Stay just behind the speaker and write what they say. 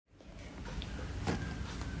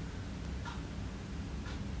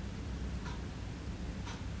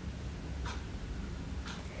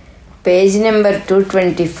Page number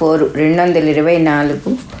 224,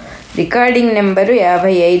 224, recording number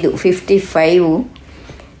 55, 55,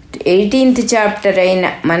 18th chapter అయిన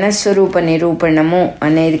మనస్వరూప నిరూపణము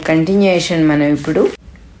అనేది continuation. మనం ఇప్పుడు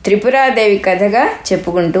త్రిపురాదేవి కథగా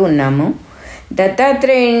చెప్పుకుంటూ ఉన్నాము.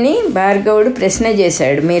 దత్తాత్రేయుణ్ణి భార్గవుడు ప్రశ్న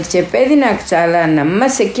చేశాడు. మీరు చెప్పేది నాకు చాలా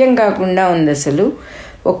నమ్మశక్యం కాకుండా ఉంది. అసలు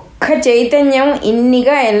ఒక్క చైతన్యం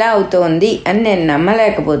ఇన్నిగా ఎలా అవుతోంది అని నేను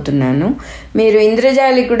నమ్మలేకపోతున్నాను. మీరు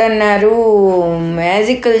ఇంద్రజాలికుడు అన్నారు,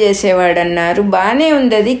 మ్యాజికల్ చేసేవాడు అన్నారు, బాగానే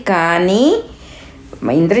ఉంది అది. కానీ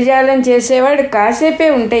ఇంద్రజాలం చేసేవాడు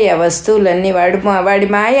కాసేపే ఉంటాయి ఆ వస్తువులన్నీ. వాడి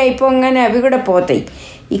మాయ అయిపోగానే అవి కూడా పోతాయి.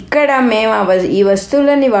 ఇక్కడ మేము ఈ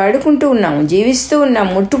వస్తువులన్నీ వాడుకుంటూ ఉన్నాం, జీవిస్తూ ఉన్నాం,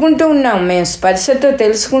 ముట్టుకుంటూ ఉన్నాం, మేము స్పర్శతో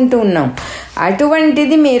తెలుసుకుంటూ ఉన్నాం.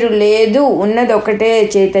 అటువంటిది మీరు లేదు, ఉన్నది ఒకటే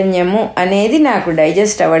చైతన్యము అనేది నాకు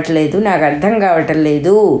డైజెస్ట్ అవ్వట్లేదు, నాకు అర్థం కావటం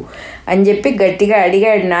లేదు అని చెప్పి గట్టిగా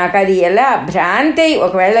అడిగాడు. నాకు అది ఎలా భ్రాంతే,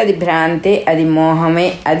 ఒకవేళ అది భ్రాంతే, అది మోహమే,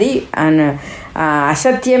 అది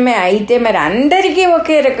అసత్యమే అయితే మరి అందరికీ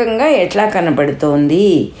ఒకే రకంగా ఎట్లా కనపడుతోంది?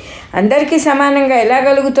 అందరికీ సమానంగా ఎలా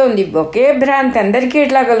కలుగుతోంది? ఒకే భ్రాంతి అందరికీ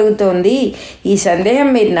ఎట్లా కలుగుతోంది? ఈ సందేహం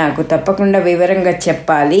మీరు నాకు తప్పకుండా వివరంగా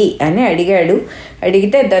చెప్పాలి అని అడిగాడు.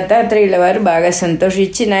 అడిగితే దత్తాత్రేయుల వారు బాగా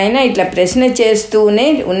సంతోషించి, నాయన ఇట్లా ప్రశ్న చేస్తూనే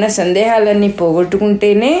ఉన్న సందేహాలన్నీ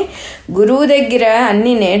పోగొట్టుకుంటేనే గురువు దగ్గర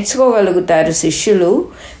అన్నీ నేర్చుకోగలుగుతారు శిష్యులు.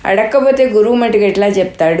 అడక్కపోతే గురువు మటుకు ఎట్లా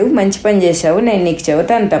చెప్తాడు? మంచి పని చేశావు, నేను నీకు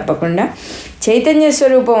చెబుతాను తప్పకుండా. చైతన్య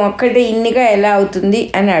స్వరూపం ఒక్కటే ఇన్నిగా ఎలా అవుతుంది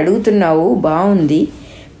అని అడుగుతున్నావు, బాగుంది.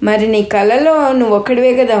 మరి నీ కళలో నువ్వు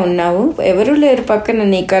ఒక్కడివే కదా ఉన్నావు, ఎవరూ లేరు పక్కన.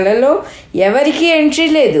 నీ కళలో ఎవరికీ ఎంట్రీ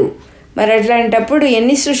లేదు. మరి అట్లాంటప్పుడు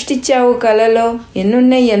ఎన్ని సృష్టించావు కళలో?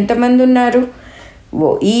 ఎన్నున్నాయి? ఎంతమంది ఉన్నారు?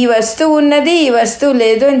 ఈ వస్తువు ఉన్నది, ఈ వస్తువు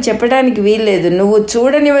లేదు అని చెప్పడానికి వీల్లేదు. నువ్వు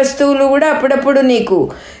చూడని వస్తువులు కూడా అప్పుడప్పుడు నీకు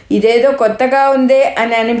ఇదేదో కొత్తగా ఉందే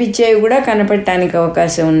అని అనిపించేవి కూడా కనపడటానికి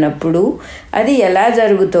అవకాశం ఉన్నప్పుడు అది ఎలా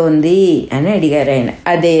జరుగుతోంది అని అడిగారు ఆయన.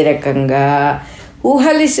 అదే రకంగా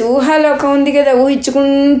ఊహాలోకం ఉంది కదా,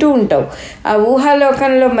 ఊహించుకుంటూ ఉంటావు. ఆ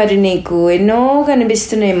ఊహాలోకంలో మరి నీకు ఎన్నో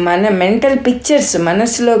కనిపిస్తున్నాయి. మన మెంటల్ పిక్చర్స్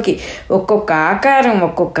మనస్సులోకి ఒక్కొక్క ఆకారం,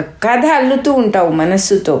 ఒక్కొక్క కథ అల్లుతూ ఉంటావు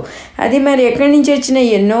మనస్సుతో. అది మరి ఎక్కడి నుంచి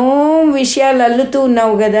వచ్చినాయి? ఎన్నో విషయాలు అల్లుతూ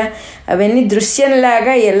ఉన్నావు కదా, అవన్నీ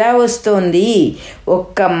దృశ్యంలాగా ఎలా వస్తోంది?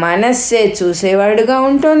 ఒక్క మనస్సే చూసేవాడుగా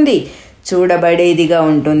ఉంటుంది, చూడబడేదిగా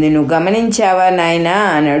ఉంటుంది. నువ్వు గమనించావా నాయనా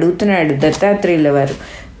అని అడుగుతున్నాడు దత్తాత్రేయుల వారు.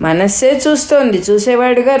 మనస్సే చూస్తోంది,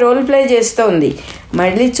 చూసేవాడుగా రోల్ ప్లే చేస్తోంది.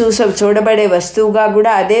 మళ్ళీ చూడబడే వస్తువుగా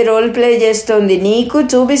కూడా అదే రోల్ ప్లే చేస్తోంది, నీకు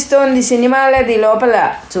చూపిస్తోంది సినిమాలది లోపల.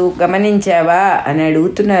 గమనించావా అని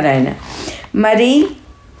అడుగుతున్నారు ఆయన. మరి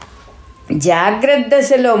జాగ్రత్త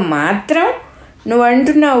దశలో మాత్రం నువ్వు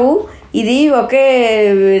అంటున్నావు ఇది ఒకే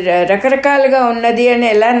రకరకాలుగా ఉన్నది అని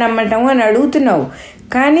ఎలా నమ్మటం అని అడుగుతున్నావు.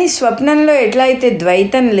 కానీ స్వప్నంలో ఎట్లా అయితే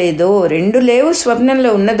ద్వైతం లేదో, రెండు లేవు, స్వప్నంలో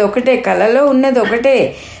ఉన్నది ఒకటే, కళలో ఉన్నది ఒకటే.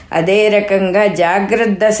 అదే రకంగా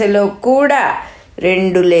జాగ్రత్త దశలో కూడా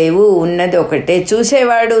రెండు లేవు, ఉన్నది ఒకటే.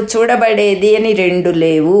 చూసేవాడు, చూడబడేది అని రెండు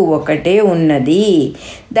లేవు, ఒకటే ఉన్నది.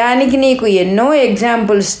 దానికి నీకు ఎన్నో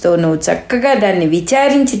ఎగ్జాంపుల్స్తో నువ్వు చక్కగా దాన్ని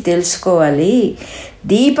విచారించి తెలుసుకోవాలి.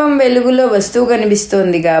 దీపం వెలుగులో వస్తువు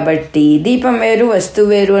కనిపిస్తోంది కాబట్టి దీపం వేరు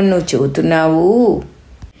వస్తువు వేరు అని నువ్వు చెబుతున్నావు.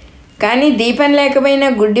 కానీ దీపం లేకపోయినా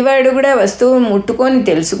గుడ్డివాడు కూడా వస్తువు ముట్టుకొని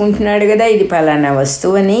తెలుసుకుంటున్నాడు కదా ఇది ఫలానా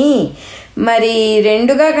వస్తువు అని. మరి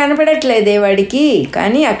రెండుగా కనపడట్లేదే వాడికి.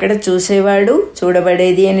 కానీ అక్కడ చూసేవాడు,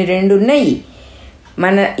 చూడబడేది అని రెండు ఉన్నాయి.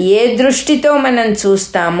 మన ఏ దృష్టితో మనం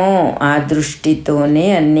చూస్తామో ఆ దృష్టితోనే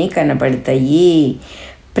అన్నీ కనపడతాయి.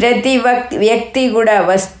 ప్రతి వ్యక్తి కూడా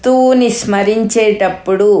వస్తువుని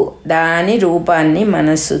స్మరించేటప్పుడు దాని రూపాన్ని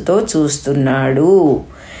మనస్సుతో చూస్తున్నాడు.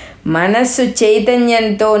 మనస్సు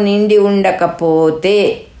చైతన్యంతో నిండి ఉండకపోతే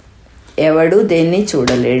ఎవడు దేన్ని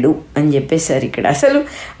చూడలేడు అని చెప్పేశారు ఇక్కడ. అసలు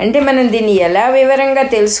అంటే మనం దీన్ని ఎలా వివరంగా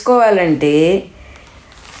తెలుసుకోవాలంటే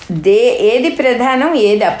ఏది ప్రధానం,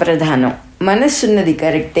 ఏది అప్రధానం. మనస్సు ఉన్నది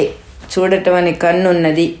కరెక్టే, చూడటం అనే కన్ను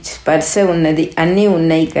ఉన్నది, స్పర్శ ఉన్నది, అన్నీ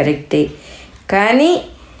ఉన్నాయి కరెక్టే. కానీ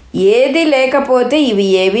ఏది లేకపోతే ఇవి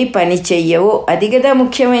ఏవి పని చెయ్యవో అది కదా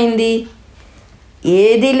ముఖ్యమైంది.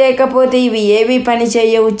 ఏది లేకపోతే ఇవి ఏవి పని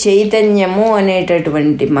చేయవు. చైతన్యము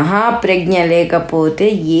అనేటటువంటి మహాప్రజ్ఞ లేకపోతే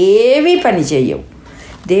ఏవి పని చేయవు.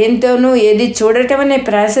 దేంతోనూ ఏది చూడటం అనే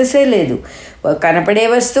ప్రాసెసే లేదు. కనపడే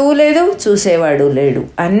వస్తువు లేదు, చూసేవాడు లేడు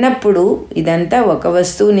అన్నప్పుడు ఇదంతా ఒక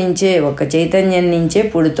వస్తువు నుంచే, ఒక చైతన్యం నుంచే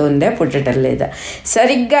పుడుతోందా, పుట్టడం లేదా?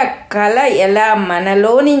 సరిగ్గా కళ ఎలా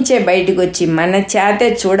మనలో నుంచే బయటకు వచ్చి మన చేతే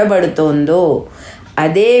చూడబడుతోందో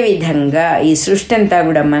అదేవిధంగా ఈ సృష్టి అంతా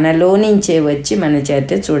కూడా మనలో నుంచే వచ్చి మన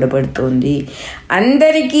చేత చూడబడుతోంది.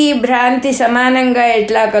 అందరికీ భ్రాంతి సమానంగా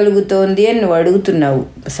ఎట్లా కలుగుతోంది అని నువ్వు అడుగుతున్నావు.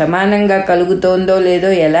 సమానంగా కలుగుతోందో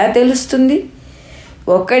లేదో ఎలా తెలుస్తుంది?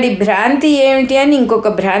 ఒకడి భ్రాంతి ఏమిటి అని ఇంకొక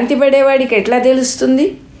భ్రాంతి పడేవాడికి ఎట్లా తెలుస్తుంది?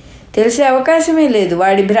 తెలిసే అవకాశమే లేదు.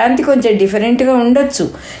 వాడి భ్రాంతి కొంచెం డిఫరెంట్గా ఉండొచ్చు.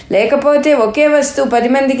 లేకపోతే ఒకే వస్తువు 10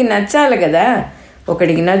 మందికి నచ్చాలి కదా.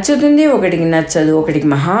 ఒకడికి నచ్చుతుంది, ఒకడికి నచ్చదు. ఒకడికి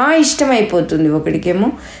మహా ఇష్టమైపోతుంది, ఒకడికేమో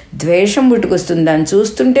ద్వేషం పుట్టుకొస్తుంది. దాన్ని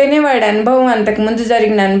చూస్తుంటేనే వాడి అనుభవం, అంతకుముందు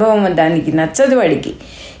జరిగిన అనుభవం దానికి నచ్చదు వాడికి.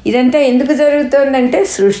 ఇదంతా ఎందుకు జరుగుతుందంటే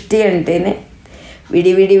సృష్టి అంటేనే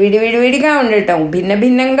విడివిడిగా ఉండటం, భిన్న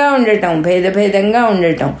భిన్నంగా ఉండటం, భేదంగా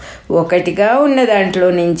ఉండటం. ఒకటిగా ఉన్న దాంట్లో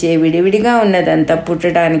నుంచే విడివిడిగా ఉన్నదంతా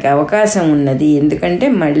పుట్టడానికి అవకాశం ఉన్నది. ఎందుకంటే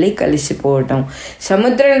మళ్ళీ కలిసిపోవటం.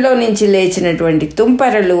 సముద్రంలో నుంచి లేచినటువంటి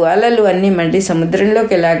తుంపరలు, అలలు అన్నీ మళ్ళీ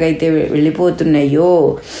సముద్రంలోకి ఎలాగైతే వెళ్ళిపోతున్నాయో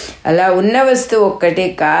అలా ఉన్న వస్తువు ఒక్కటే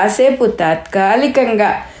కాసేపు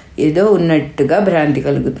తాత్కాలికంగా ఏదో ఉన్నట్టుగా భ్రాంతి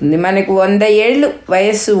కలుగుతుంది. మనకు 100 ఏళ్ళు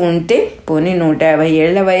వయస్సు ఉంటే, పోనీ 150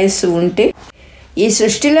 ఏళ్ల వయస్సు ఉంటే, ఈ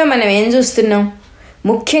సృష్టిలో మనం ఏం చూస్తున్నాం?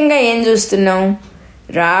 ముఖ్యంగా ఏం చూస్తున్నాం?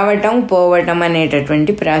 రావటం పోవటం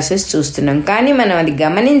అనేటటువంటి ప్రాసెస్ చూస్తున్నాం. కానీ మనం అది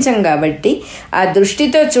గమనించం కాబట్టి, ఆ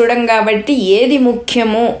దృష్టితో చూడం కాబట్టి ఏది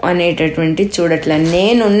ముఖ్యము అనేటటువంటి చూడట్లా.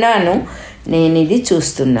 నేనున్నాను, నేను ఇది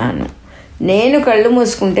చూస్తున్నాను. నేను కళ్ళు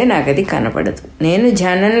మూసుకుంటే నాకు అది కనపడదు. నేను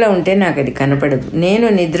ధ్యానంలో ఉంటే నాకు అది కనపడదు. నేను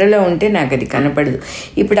నిద్రలో ఉంటే నాకు అది కనపడదు.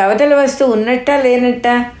 ఇప్పుడు అవతల వస్తువు ఉన్నట్టా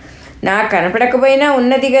లేనట్టా? నాకు కనపడకపోయినా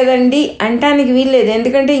ఉన్నది కదండి అంటానికి వీల్లేదు.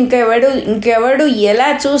 ఎందుకంటే ఇంకెవడు ఎలా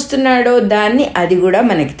చూస్తున్నాడో దాన్ని అది కూడా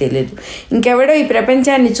మనకి తెలియదు. ఇంకెవడో ఈ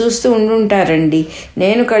ప్రపంచాన్ని చూస్తూ ఉండుంటారండి.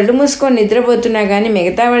 నేను కళ్ళు మూసుకొని నిద్రపోతున్నా కానీ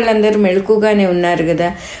మిగతా వాళ్ళందరూ మెలకుగానే ఉన్నారు కదా.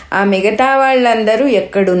 ఆ మిగతా వాళ్ళందరూ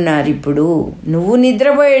ఎక్కడున్నారు? ఇప్పుడు నువ్వు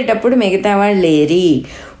నిద్రపోయేటప్పుడు మిగతా వాళ్ళు లేరి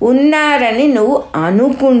ఉన్నారని నువ్వు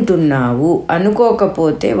అనుకుంటున్నావు.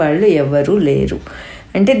 అనుకోకపోతే వాళ్ళు ఎవరూ లేరు.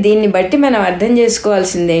 అంటే దీన్ని బట్టి మనం అర్థం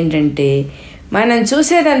చేసుకోవాల్సింది ఏంటంటే, మనం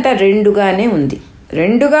చూసేదంతా రెండుగానే ఉంది.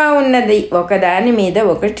 రెండుగా ఉన్నది ఒకదాని మీద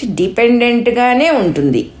ఒకటి డిపెండెంట్గానే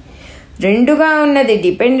ఉంటుంది. రెండుగా ఉన్నది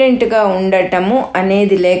డిపెండెంట్గా ఉండటము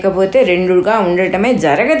అనేది లేకపోతే రెండుగా ఉండటమే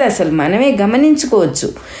జరగదు. అసలు మనమే గమనించుకోవచ్చు.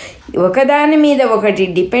 ఒకదాని మీద ఒకటి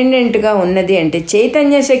డిపెండెంట్గా ఉన్నది అంటే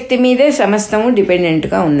చైతన్య శక్తి మీదే సమస్తము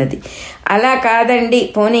డిపెండెంట్గా ఉన్నది. అలా కాదండి,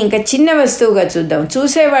 పోనీ ఇంకా చిన్న వస్తువుగా చూద్దాం.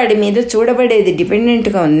 చూసేవాడి మీద చూడబడేది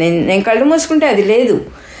డిపెండెంట్గా ఉంది. నేను కళ్ళు మూసుకుంటే అది లేదు.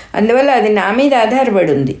 అందువల్ల అది నా మీద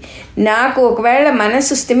ఆధారపడి ఉంది. నాకు ఒకవేళ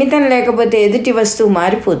మనస్సు స్థిమితం లేకపోతే ఎదుటి వస్తువు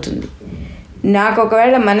మారిపోతుంది. నాకు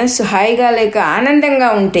ఒకవేళ మనస్సు హాయిగా లేక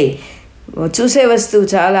ఆనందంగా ఉంటే చూసే వస్తువు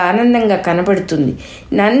చాలా ఆనందంగా కనపడుతుంది.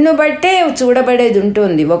 నన్ను బట్టే చూడబడేది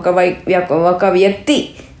ఉంటుంది. ఒక వ్యక్తి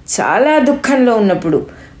చాలా దుఃఖంలో ఉన్నప్పుడు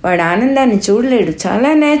వాడు ఆనందాన్ని చూడలేడు.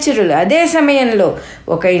 చాలా న్యాచురల్. అదే సమయంలో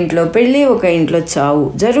ఒక ఇంట్లో పెళ్ళి, ఒక ఇంట్లో చావు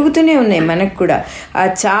జరుగుతూనే ఉన్నాయి మనకు కూడా. ఆ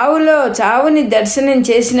చావుని దర్శనం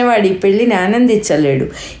చేసిన వాడు ఈ పెళ్ళిని ఆనందించలేడు.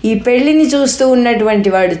 ఈ పెళ్ళిని చూస్తూ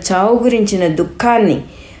ఉన్నటువంటి వాడు చావు గురించిన దుఃఖాన్ని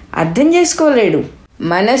అర్థం చేసుకోలేడు.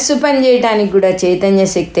 మనస్సు పనిచేయటానికి కూడా చైతన్య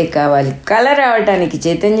శక్తే కావాలి. కళ రావటానికి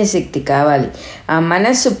చైతన్య శక్తి కావాలి. ఆ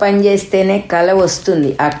మనస్సు పనిచేస్తేనే కళ వస్తుంది.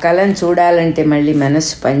 ఆ కళను చూడాలంటే మళ్ళీ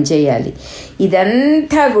మనస్సు పనిచేయాలి.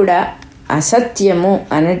 ఇదంతా కూడా అసత్యము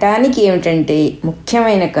అనటానికి ఏమిటంటే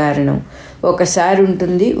ముఖ్యమైన కారణం, ఒకసారి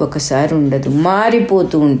ఉంటుంది, ఒకసారి ఉండదు,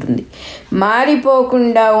 మారిపోతూ ఉంటుంది.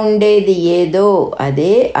 మారిపోకుండా ఉండేది ఏదో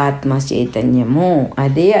అదే ఆత్మ చైతన్యము.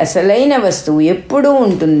 అదే అసలైన వస్తువు. ఎప్పుడూ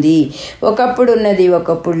ఉంటుంది. ఒకప్పుడు ఉన్నది,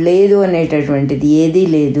 ఒకప్పుడు లేదు అనేటటువంటిది ఏదీ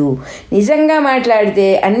లేదు. నిజంగా మాట్లాడితే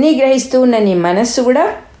అన్నీ గ్రహిస్తూ ఉన్న నీ మనస్సు కూడా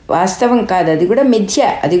వాస్తవం కాదు. అది కూడా మిథ్య.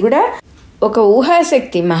 అది కూడా ఒక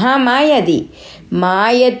ఊహాశక్తి, మహామాయ. అది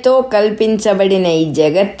మాయతో కల్పించబడిన ఈ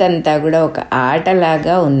జగత్తంతా కూడా ఒక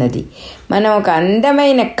ఆటలాగా ఉన్నది. మనం ఒక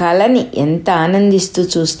అందమైన కళని ఎంత ఆనందిస్తూ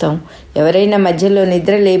చూస్తాం. ఎవరైనా మధ్యలో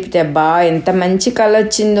నిద్ర లేపితే బా ఎంత మంచి కళ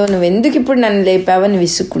వచ్చిందో, నువ్వెందుకు ఇప్పుడు నన్ను లేపావని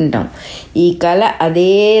విసుక్కుంటాం. ఈ కళ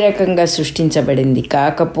అదే రకంగా సృష్టించబడింది.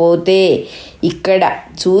 కాకపోతే ఇక్కడ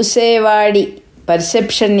చూసేవాడి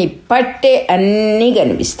పర్సెప్షన్ని పట్టే అన్నీ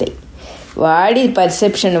కనిపిస్తాయి. వాడి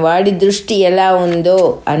పర్సెప్షన్, వాడి దృష్టి ఎలా ఉందో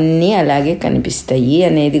అన్నీ అలాగే కనిపిస్తాయి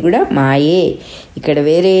అనేది కూడా మాయే. ఇక్కడ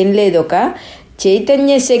వేరే ఏం లేదు. ఒక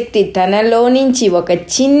చైతన్య శక్తి తనలో నుంచి ఒక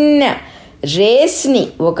చిన్న రేస్ని,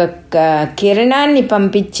 ఒక కిరణాన్ని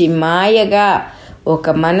పంపించి మాయగా ఒక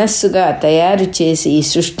మనస్సుగా తయారు చేసి ఈ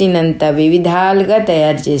సృష్టినంతా వివిధాలుగా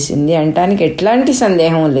తయారు చేసింది అనటానికి ఎట్లాంటి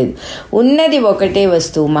సందేహం లేదు. ఉన్నది ఒకటే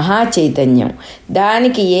వస్తువు, మహా చైతన్యం.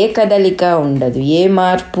 దానికి ఏ కదలిక ఉండదు, ఏ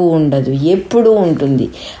మార్పు ఉండదు, ఎప్పుడూ ఉంటుంది.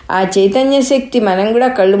 ఆ చైతన్య శక్తి మనం కూడా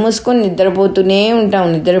కళ్ళు మూసుకొని నిద్రపోతూనే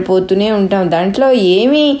ఉంటాం. దాంట్లో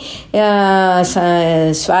ఏమి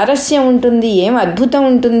స్వారస్యం ఉంటుంది, ఏం అద్భుతం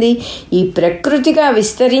ఉంటుంది? ఈ ప్రకృతిగా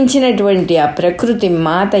విస్తరించినటువంటి ఆ ప్రకృతి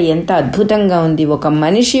మాత ఎంత అద్భుతంగా ఉంది. ఒక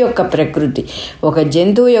మనిషి యొక్క ప్రకృతి, ఒక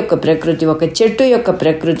జంతువు యొక్క ప్రకృతి, ఒక చెట్టు యొక్క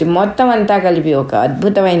ప్రకృతి, మొత్తం అంతా కలిపి ఒక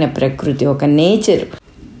అద్భుతమైన ప్రకృతి, ఒక నేచర్,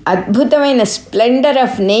 అద్భుతమైన స్ప్లెండర్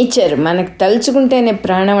ఆఫ్ నేచర్. మనకు తలుచుకుంటేనే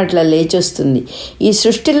ప్రాణం అట్లా లేచొస్తుంది. ఈ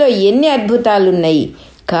సృష్టిలో ఎన్ని అద్భుతాలు ఉన్నాయి,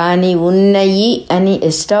 కానీ ఉన్నాయి అని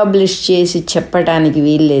ఎస్టాబ్లిష్ చేసి చెప్పటానికి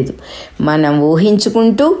వీల్లేదు. మనం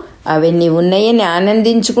ఊహించుకుంటూ అవన్నీ ఉన్నాయని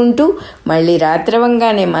ఆనందించుకుంటూ మళ్ళీ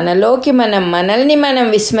రాత్రవంగానే మనలోకి మనల్ని మనం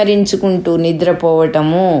విస్మరించుకుంటూ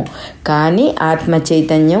నిద్రపోవటము. కానీ ఆత్మ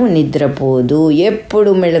చైతన్యం నిద్రపోదు,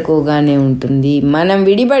 ఎప్పుడు మెళకుగానే ఉంటుంది. మనం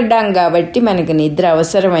విడిపడ్డాం కాబట్టి మనకు నిద్ర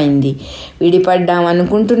అవసరమైంది, విడిపడ్డాం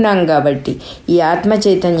అనుకుంటున్నాం కాబట్టి. ఈ ఆత్మ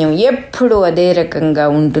చైతన్యం ఎప్పుడు అదే రకంగా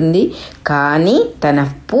ఉంటుంది. కానీ తన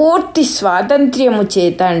పూర్తి స్వాతంత్ర్యము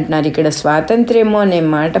చేత అంటున్నారు. ఇక్కడ స్వాతంత్ర్యము అనే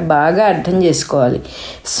మాట బాగా అర్థం చేసుకోవాలి.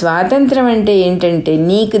 స్వాతంత్రం అంటే ఏంటంటే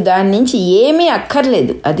నీకు దాని నుంచి ఏమీ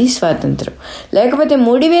అక్కర్లేదు, అది స్వాతంత్రం. లేకపోతే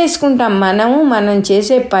ముడి వేసుకుంటాం, మనం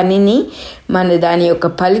చేసే పనిని దాని యొక్క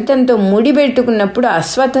ఫలితంతో ముడిపెట్టుకున్నప్పుడు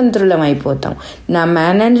అస్వతంత్రులం అయిపోతాం. నా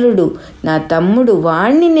మేనల్లుడు, నా తమ్ముడు,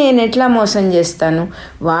 వాణ్ణి నేను ఎట్లా మోసం చేస్తాను,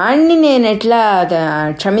 వాణ్ణి నేను ఎట్లా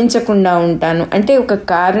క్షమించకుండా ఉంటాను అంటే ఒక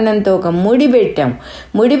కారణంతో ఒక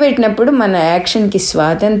ముడిపెట్టినప్పుడు మన యాక్షన్కి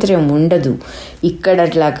స్వాతంత్ర్యం ఉండదు. ఇక్కడ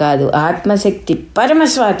అట్లా కాదు, ఆత్మశక్తి పరమ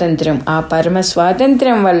స్వాతంత్ర్యం. ఆ పరమ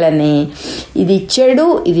స్వాతంత్ర్యం వల్లనే ఇది చెడు,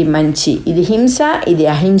 ఇది మంచి, ఇది హింస, ఇది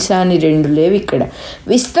అహింస అని రెండు లేవు. ఇక్కడ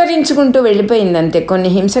విస్తరించుకుంటూ వెళ్ళిపోయింది అంతే. కొన్ని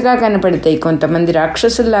హింసగా కనపడతాయి, కొంతమంది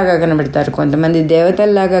రాక్షసుల్లాగా కనబడతారు, కొంతమంది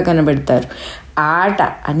దేవతల్లాగా కనబడతారు. ఆట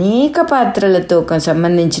అనేక పాత్రలతో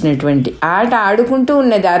సంబంధించినటువంటి ఆట ఆడుకుంటూ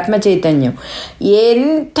ఉన్నది ఆత్మ చైతన్యం.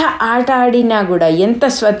 ఎంత ఆట ఆడినా కూడా ఎంత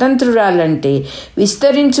స్వతంత్రురాలంటే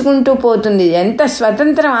విస్తరించుకుంటూ పోతుంది. ఎంత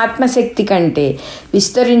స్వతంత్రం ఆత్మశక్తి కంటే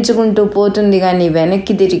విస్తరించుకుంటూ పోతుంది, కానీ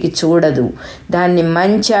వెనక్కి తిరిగి చూడదు. దాన్ని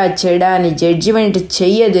మంచా చెడా అని జడ్జిమెంట్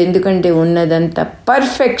చెయ్యదు. ఎందుకంటే ఉన్నదంతా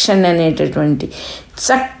పర్ఫెక్షన్ అనేటటువంటి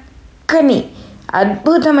చక్కని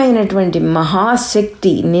అద్భుతమైనటువంటి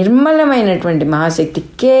మహాశక్తి, నిర్మలమైనటువంటి మహాశక్తి,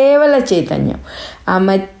 కేవల చైతన్యం. ఆ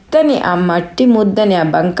మట్టి ముద్దని, ఆ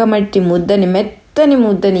బంకమట్టి ముద్దని, మెత్తని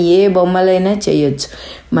ముద్దని ఏ బొమ్మలైనా చేయొచ్చు,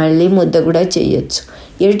 మళ్ళీ ముద్ద కూడా చేయొచ్చు.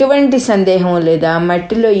 ఎటువంటి సందేహం లేదు, ఆ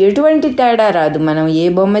మట్టిలో ఎటువంటి తేడా రాదు. మనం ఏ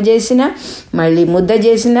బొమ్మ చేసినా మళ్ళీ ముద్ద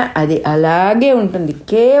చేసినా అది అలాగే ఉంటుంది,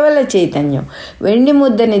 కేవల చైతన్యం. వెండి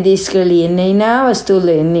ముద్దని తీసుకెళ్ళి ఎన్నైనా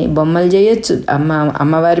వస్తువులు, ఎన్ని బొమ్మలు చేయొచ్చు.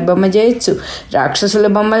 అమ్మవారి బొమ్మ చేయొచ్చు, రాక్షసుల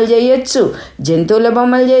బొమ్మలు చేయొచ్చు, జంతువుల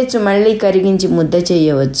బొమ్మలు చేయొచ్చు, మళ్ళీ కరిగించి ముద్ద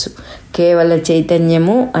చేయవచ్చు. కేవల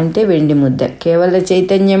చైతన్యము అంటే వెండి ముద్ద, కేవల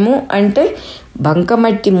చైతన్యము అంటే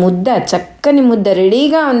బంకమట్టి ముద్ద, చక్కని ముద్ద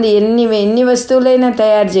రెడీగా ఉంది ఎన్ని వస్తువులైనా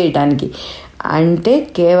తయారు చేయటానికి. అంటే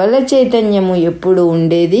కేవల చైతన్యము ఎప్పుడు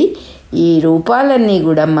ఉండేది, ఈ రూపాలన్నీ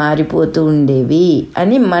కూడా మారిపోతూ ఉండేవి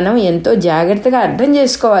అని మనం ఎంతో జాగ్రత్తగా అర్థం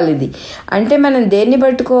చేసుకోవాలి. ఇది అంటే మనం దేన్ని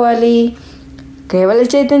పట్టుకోవాలి? కేవల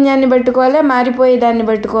చైతన్యాన్ని పట్టుకోవాలా, మారిపోయేదాన్ని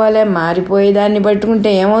పట్టుకోవాలా? మారిపోయేదాన్ని పట్టుకుంటే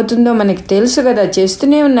ఏమవుతుందో మనకి తెలుసు కదా,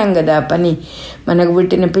 చేస్తూనే ఉన్నాం కదా ఆ పని. మనకు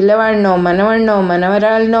పుట్టిన పిల్లవాడినో మనవడినో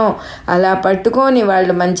మనవరాలనో అలా పట్టుకొని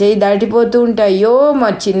వాళ్ళు మన చేయి దాటిపోతూ ఉంటే, అయ్యో మా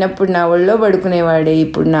చిన్నప్పుడు నా ఒళ్ళో పడుకునేవాడే,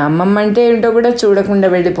 ఇప్పుడు నా అమ్మమ్మ అంటే ఏంటో కూడా చూడకుండా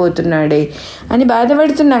వెళ్ళిపోతున్నాడే అని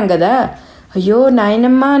బాధపడుతున్నాం కదా. అయ్యో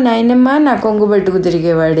నాయనమ్మ నా కొంగు పట్టుకు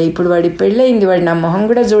తిరిగేవాడే, ఇప్పుడు వాడి పెళ్ళయింది, వాడు నా మొహం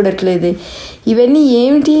కూడా చూడట్లేదే. ఇవన్నీ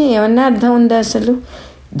ఏమిటి? ఏమన్నా అర్థం ఉందా అసలు?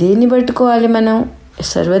 దేన్ని పట్టుకోవాలి మనం?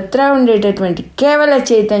 సర్వత్రా ఉండేటటువంటి కేవల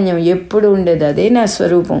చైతన్యం ఎప్పుడు ఉండేది, అదే నా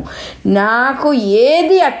స్వరూపం. నాకు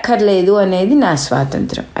ఏది అక్కర్లేదు అనేది నా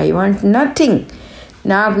స్వాతంత్రం. I want nothing.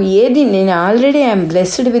 నాకు ఏది, నేను already I'm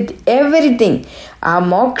blessed with everything. ఆ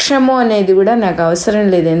మోక్షము అనేది కూడా నాకు అవసరం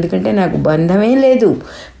లేదు, ఎందుకంటే నాకు బంధమే లేదు.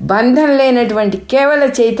 బంధం లేనటువంటి కేవల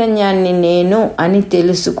చైతన్యాన్ని నేను అని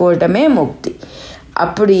తెలుసుకోవటమే ముక్తి.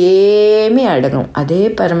 అప్పుడు ఏమీ అడగం, అదే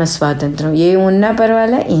పరమ స్వాతంత్రం. ఏమున్నా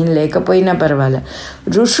పర్వాలా, ఏం లేకపోయినా పర్వాలా.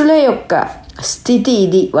 ఋషుల యొక్క స్థితి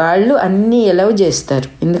ఇది. వాళ్ళు అన్నీ ఎలవ్ చేస్తారు,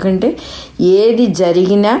 ఎందుకంటే ఏది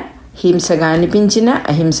జరిగినా హింసగా అనిపించినా,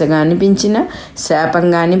 అహింసగా అనిపించినా,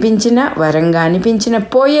 శాపంగా అనిపించినా, వరంగా అనిపించినా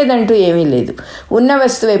పోయేదంటూ ఏమీ లేదు. ఉన్న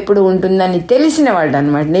వస్తువు ఎప్పుడు ఉంటుందని తెలిసిన వాళ్ళు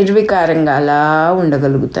అనమాట, నిర్వికారంగా అలా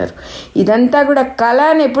ఉండగలుగుతారు. ఇదంతా కూడా కళ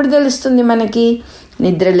అని ఎప్పుడు తెలుస్తుంది మనకి?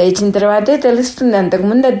 నిద్ర లేచిన తర్వాతే తెలుస్తుంది,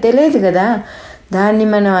 అంతకుముందు అది తెలియదు కదా. దాన్ని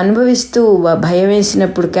మనం అనుభవిస్తూ భయం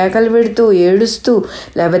వేసినప్పుడు కేకలు పెడుతూ ఏడుస్తూ,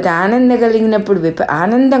 లేకపోతే ఆనందం కలిగినప్పుడు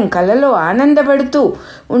ఆనందం కలలో ఆనందపడుతూ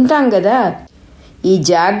ఉంటాం కదా. ఈ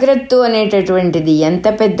జాగ్రత్త అనేటటువంటిది ఎంత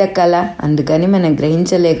పెద్ద కళ, అందుకని మనం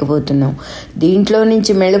గ్రహించలేకపోతున్నాం. దీంట్లో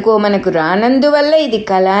నుంచి మెళకువ మనకు రానందువల్ల ఇది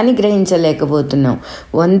కళ అని గ్రహించలేకపోతున్నాం.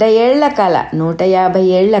 100 ఏళ్ల కళ, 150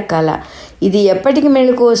 ఏళ్ల కళ, ఇది ఎప్పటికి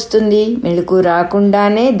మెళుకు వస్తుంది? మెళుకు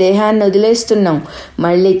రాకుండానే దేహాన్ని వదిలేస్తున్నాం.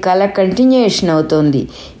 మళ్ళీ కళ కంటిన్యూయేషన్ అవుతుంది.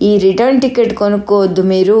 ఈ రిటర్న్ టికెట్ కొనుక్కోవద్దు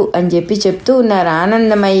మీరు అని చెప్పి చెప్తూ ఉన్నారు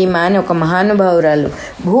ఆనందమయ్యమా అని ఒక మహానుభావురాలు.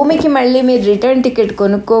 భూమికి మళ్ళీ మీరు రిటర్న్ టికెట్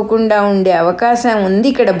కొనుక్కోకుండా ఉండే అవకాశం ఉంది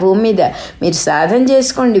ఇక్కడ భూమి మీద. మీరు సాధన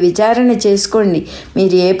చేసుకోండి, విచారణ చేసుకోండి.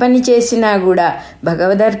 మీరు ఏ పని చేసినా కూడా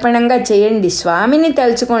భగవదర్పణంగా చేయండి. స్వామిని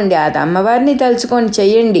తలుచుకోండి, ఆ అమ్మవారిని తలుచుకొని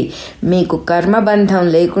చేయండి. మీకు కర్మబంధం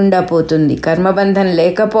లేకుండా పోతుంది. కర్మబంధం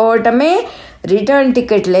లేకపోవటమే రిటర్న్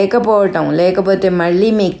టికెట్ లేకపోవటం. లేకపోతే మళ్ళీ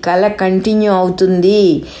మీ కళ కంటిన్యూ అవుతుంది.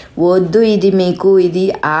 వద్దు, ఇది మీకు ఇది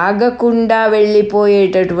ఆగకుండా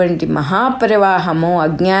వెళ్ళిపోయేటటువంటి మహాప్రవాహము,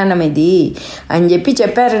 అజ్ఞానం ఇది అని చెప్పి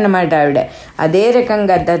చెప్పారన్నమాట ఆవిడ. అదే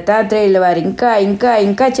రకంగా దత్తాత్రేయుల వారు ఇంకా ఇంకా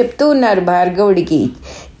ఇంకా చెప్తూ ఉన్నారు భార్గవుడికి,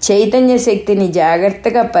 చైతన్య శక్తిని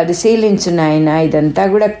జాగ్రత్తగా పరిశీలించు నాయన. ఇదంతా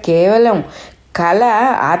కూడా కేవలం కళ.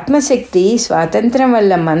 ఆత్మశక్తి స్వాతంత్రం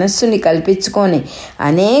వల్ల మనస్సుని కల్పించుకొని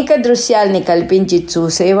అనేక దృశ్యాల్ని కల్పించి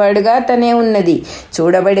చూసేవాడుగా తనే ఉన్నది,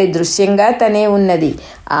 చూడబడే దృశ్యంగా తనే ఉన్నది.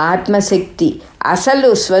 ఆత్మశక్తి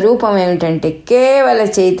అసలు స్వరూపం ఏమిటంటే కేవల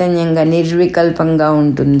చైతన్యంగా నిర్వికల్పంగా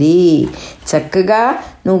ఉంటుంది. చక్కగా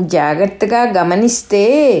నువ్వు జాగ్రత్తగా గమనిస్తే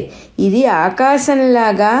ఇది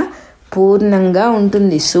ఆకాశంలాగా పూర్ణంగా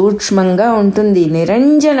ఉంటుంది, సూక్ష్మంగా ఉంటుంది,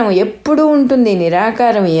 నిరంజనం ఎప్పుడూ ఉంటుంది,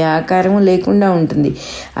 నిరాకారం, ఏ ఆకారము లేకుండా ఉంటుంది.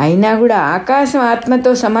 అయినా కూడా ఆకాశం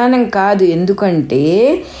ఆత్మతో సమానం కాదు. ఎందుకంటే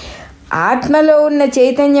ఆత్మలో ఉన్న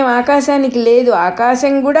చైతన్యం ఆకాశానికి లేదు,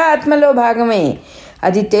 ఆకాశం కూడా ఆత్మలో భాగమే.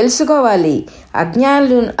 అది తెలుసుకోవాలి.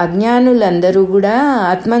 అజ్ఞానులందరూ కూడా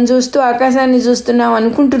ఆత్మను చూస్తూ ఆకాశాన్ని చూస్తున్నాం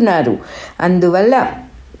అనుకుంటున్నారు. అందువల్ల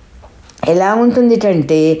ఎలా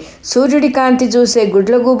ఉంటుందిటంటే సూర్యుడి కాంతి చూసే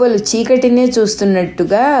గుడ్లగూబలు చీకటినే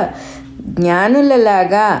చూస్తున్నట్టుగా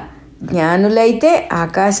జ్ఞానులైతే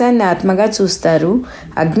ఆకాశాన్ని ఆత్మగా చూస్తారు,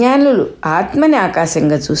 అజ్ఞానులు ఆత్మని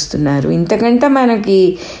ఆకాశంగా చూస్తున్నారు. ఇంతకంటే మనకి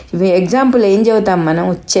ఎగ్జాంపుల్ ఏం చెబుతాం మనం?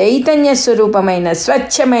 చైతన్య స్వరూపమైన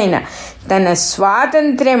స్వచ్ఛమైన తన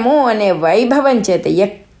స్వాతంత్ర్యము అనే వైభవం చేత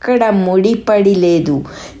ఎక్కడ ముడిపడి లేదు,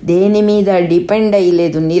 దేని మీద డిపెండ్ అయ్యి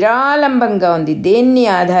లేదు, నిరాలంబంగా ఉంది, దేన్ని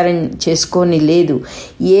ఆధారం చేసుకొని లేదు.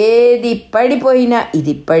 ఏది పడిపోయినా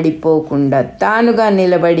ఇది పడిపోకుండా తానుగా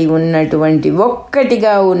నిలబడి ఉన్నటువంటి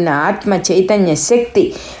ఒక్కటిగా ఉన్న ఆత్మ చైతన్య శక్తి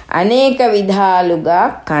అనేక విధాలుగా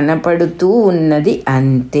కనపడుతూ ఉన్నది.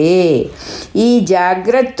 అంతే. ఈ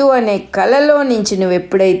జాగ్రత్త అనే కళలో నుంచి నువ్వు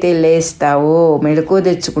ఎప్పుడైతే లేస్తావో, మెళకువ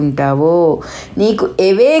తెచ్చుకుంటావో, నీకు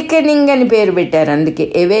ఎవేకనింగ్ అని పేరు పెట్టారు. అందుకే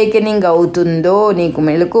ఎవేకనింగ్ అవుతుందో, నీకు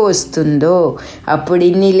మెళకువ వస్తుందో, అప్పుడు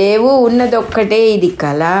ఇన్ని లేవు, ఉన్నదొక్కటే. ఇది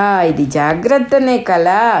కళ, ఇది జాగ్రత్త అనే కళ.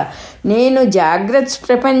 నేను జాగ్రత్త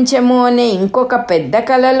ప్రపంచము అనే ఇంకొక పెద్ద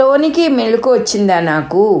కళలోనికి మెళకువ వచ్చిందా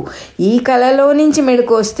నాకు? ఈ కళలో నుంచి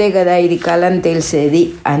మెళకువ వస్తే కదా ఇది కళ అని తెలిసేది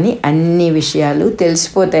అని అన్ని విషయాలు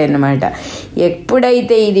తెలిసిపోతాయన్నమాట.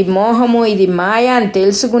 ఎప్పుడైతే ఇది మోహము, ఇది మాయా అని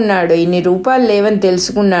తెలుసుకున్నాడో, ఇన్ని రూపాలు లేవని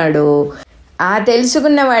తెలుసుకున్నాడో, ఆ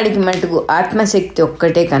తెలుసుకున్న వాడికి మటుకు ఆత్మశక్తి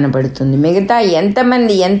ఒక్కటే కనబడుతుంది. మిగతా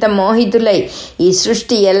ఎంతమంది ఎంత మోహితులై ఈ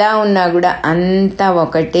సృష్టి ఎలా ఉన్నా కూడా అంతా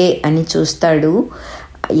ఒకటే అని చూస్తాడు.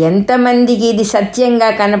 ఎంతమందికి ఇది సత్యంగా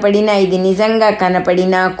కనపడినా, ఇది నిజంగా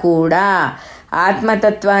కనపడినా కూడా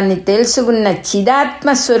ఆత్మతత్వాన్ని తెలుసుకున్న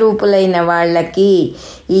చిదాత్మస్వరూపులైన వాళ్ళకి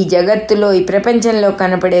ఈ జగత్తులో, ఈ ప్రపంచంలో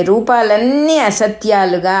కనపడే రూపాలన్నీ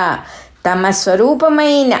అసత్యాలుగా, తమ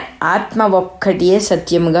స్వరూపమైన ఆత్మ ఒక్కటియే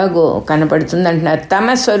సత్యముగా కనపడుతుంది అంటున్నారు.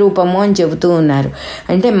 తమ స్వరూపము అని చెబుతూ ఉన్నారు.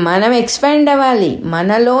 అంటే మనం ఎక్స్పాండ్ అవ్వాలి.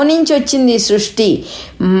 మనలో నుంచి వచ్చింది సృష్టి.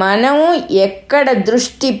 మనము ఎక్కడ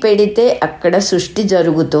దృష్టి పెడితే అక్కడ సృష్టి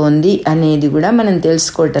జరుగుతోంది అనేది కూడా మనం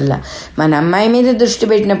తెలుసుకోవటల్లా. మన అమ్మాయి మీద దృష్టి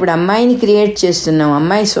పెట్టినప్పుడు అమ్మాయిని క్రియేట్ చేస్తున్నాం,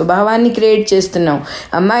 అమ్మాయి స్వభావాన్ని క్రియేట్ చేస్తున్నాం,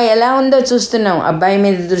 అమ్మాయి ఎలా ఉందో చూస్తున్నాం. అబ్బాయి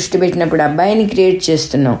మీద దృష్టి పెట్టినప్పుడు అబ్బాయిని క్రియేట్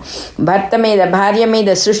చేస్తున్నాం. భర్త మీద, భార్య మీద,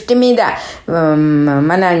 సృష్టి మీద,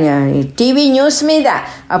 మన టీవీ న్యూస్ మీద,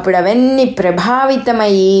 అప్పుడు అవన్నీ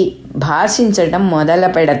ప్రభావితమయ్యి భాషించడం మొదలు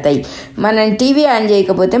పెడతాయి. మనం టీవీ ఆన్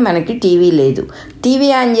చేయకపోతే మనకి టీవీ లేదు. టీవీ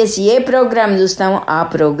ఆన్ చేసి ఏ ప్రోగ్రాం చూస్తామో ఆ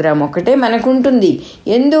ప్రోగ్రాం ఒకటే మనకుంటుంది.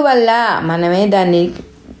 ఎందువల్ల? మనమే దాన్ని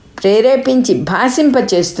ప్రేరేపించి భాషింప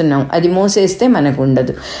చేస్తున్నాం. అది మూసేస్తే మనకు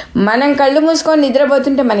ఉండదు. మనం కళ్ళు మూసుకొని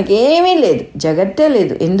నిద్రపోతుంటే మనకి ఏమీ లేదు, జగత్తే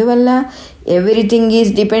లేదు. ఎందువల్ల? Everything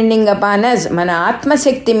is depending upon us. మన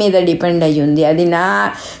ఆత్మశక్తి మీద డిపెండ్ అయ్యి ఉంది. అది నా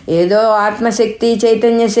ఏదో ఆత్మశక్తి,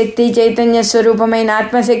 చైతన్య స్వరూపమైన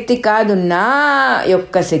ఆత్మశక్తి కాదు, నా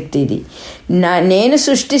యొక్క శక్తి ఇది. నేను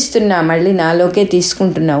సృష్టిస్తున్నా, మళ్ళీ నాలోకే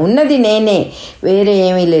తీసుకుంటున్నా. ఉన్నది నేనే, వేరే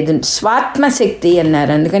ఏమీ లేదు. స్వాత్మశక్తి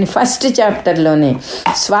అన్నారు. అందుకని ఫస్ట్ చాప్టర్లోనే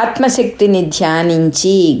స్వాత్మశక్తిని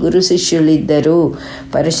ధ్యానించి గురు శిష్యులు ఇద్దరు,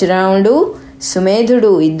 పరశురాముడు సుమేధుడు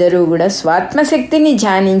ఇద్దరూ కూడా స్వాత్మశక్తిని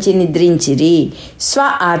ధ్యానించి నిద్రించిరి. స్వ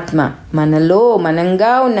ఆత్మ, మనలో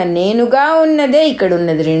మనంగా ఉన్న నేనుగా ఉన్నదే ఇక్కడ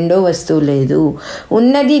ఉన్నది, రెండో వస్తువు లేదు.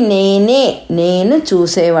 ఉన్నది నేనే. నేను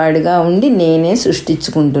చూసేవాడుగా ఉండి నేనే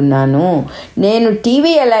సృష్టించుకుంటున్నాను. నేను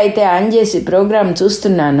టీవీ ఎలా అయితే ఆన్ చేసి ప్రోగ్రాం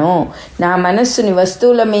చూస్తున్నానో, నా మనస్సుని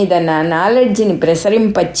వస్తువుల మీద నా నాలెడ్జ్ని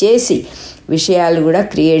ప్రసరింపచేసి విషయాలు కూడా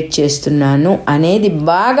క్రియేట్ చేస్తున్నాను అనేది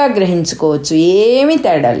బాగా గ్రహించుకోవచ్చు. ఏమీ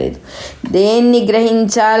తేడా లేదు. దేన్ని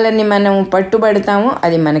గ్రహించాలని మనం పట్టుబడతామో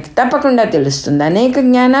అది మనకి తప్పకుండా తెలుస్తుంది. అనేక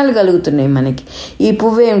జ్ఞానాలు కలుగుతున్నాయి మనకి. ఈ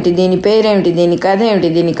పువ్వు ఏమిటి, దీని పేరేమిటి, దీని కథ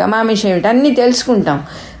ఏమిటి, దీని కమామిషం ఏమిటి అన్నీ తెలుసుకుంటాం.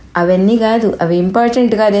 అవన్నీ కాదు, అవి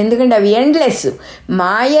ఇంపార్టెంట్ కాదు. ఎందుకంటే అవి ఎండ్లెస్.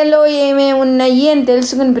 మాయలో ఏమేమి ఉన్నాయి అని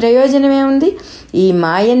తెలుసుకుని ప్రయోజనం ఏముంది? ఈ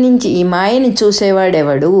మాయని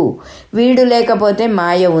చూసేవాడెవడు? వీడు లేకపోతే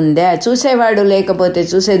మాయ ఉందా? చూసేవాడు లేకపోతే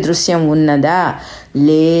చూసే దృశ్యం ఉన్నదా?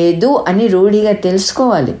 లేదు అని రూఢిగా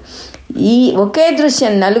తెలుసుకోవాలి. ఈ ఒకే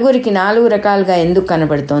దృశ్యం నలుగురికి 4 రకాలుగా ఎందుకు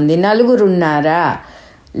కనబడుతోంది? నలుగురు ఉన్నారా?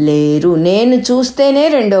 లేరు. నేను చూస్తేనే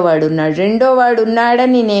రెండోవాడు ఉన్నాడు, రెండోవాడు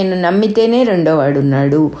ఉన్నాడని నేను నమ్మితేనే రెండోవాడు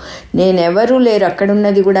ఉన్నాడు. నేనెవరూ లేరు,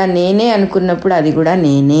 అక్కడున్నది కూడా నేనే అనుకున్నప్పుడు అది కూడా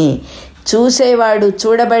నేనే. చూసేవాడు,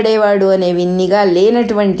 చూడబడేవాడు అనేవిన్నిగా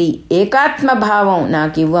లేనటువంటి ఏకాత్మ భావం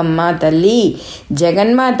నాకు ఇవ్వమ్మా తల్లి,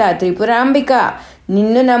 జగన్మాత, త్రిపురాంబిక.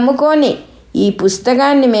 నిన్ను నమ్ముకొని ఈ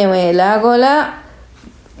పుస్తకాన్ని మేము ఎలాగోలా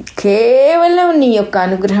కేవలం నీ యొక్క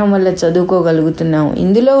అనుగ్రహం వల్ల చదువుకోగలుగుతున్నాం.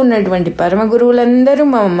 ఇందులో ఉన్నటువంటి పరమ గురువులందరూ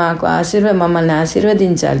మమ్మల్ని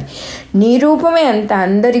ఆశీర్వదించాలి. నీ రూపమే అంత,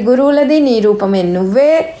 అందరి గురువులది నీ రూపమే.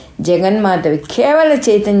 నువ్వే జగన్మాతవి, కేవల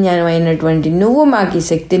చైతన్యమైనటువంటి నువ్వు మాకు ఈ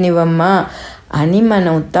శక్తినివ్వమ్మా అని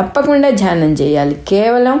మనం తప్పకుండా ధ్యానం చేయాలి.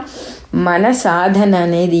 కేవలం మన సాధన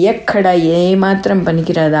అనేది ఎక్కడ ఏమాత్రం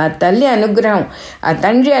పనికిరాదు. ఆ తల్లి అనుగ్రహం, ఆ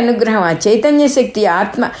తండ్రి అనుగ్రహం, ఆ చైతన్య శక్తి,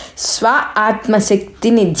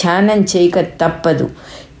 ఆత్మశక్తిని ధ్యానం చేయక తప్పదు.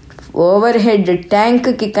 ఓవర్ హెడ్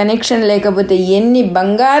ట్యాంక్కి కనెక్షన్ లేకపోతే ఎన్ని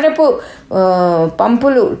బంగారపు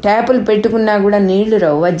ట్యాపులు పెట్టుకున్నా కూడా నీళ్లు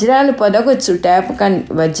రావు. వజ్రాలు పొదగొచ్చు,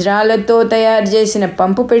 వజ్రాలతో తయారు చేసిన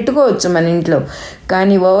పంపు పెట్టుకోవచ్చు మన ఇంట్లో,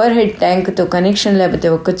 కానీ ఓవర్ హెడ్ ట్యాంక్తో కనెక్షన్ లేకపోతే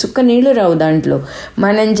ఒక్క చుక్క నీళ్లు రావు దాంట్లో.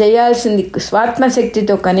 మనం చేయాల్సింది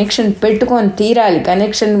స్వాత్మశక్తితో కనెక్షన్ పెట్టుకొని తీరాలి.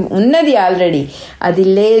 కనెక్షన్ ఉన్నది ఆల్రెడీ, అది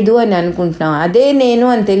లేదు అని అనుకుంటున్నాం. అదే నేను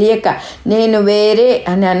అని తెలియక నేను వేరే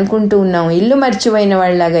అని అనుకుంటూ ఉన్నాం. ఇల్లు మర్చిపోయిన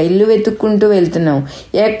వాళ్ళలాగా ఇల్లు వెతుక్కుంటూ వెళ్తున్నాం.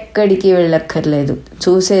 ఎక్కడికి వెళ్ళక్కర్లేదు.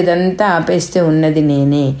 చూసేదంతా ఆపేస్తే ఉన్నది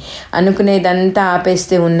నేనే, అనుకునేదంతా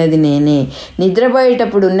ఆపేస్తే ఉన్నది నేనే.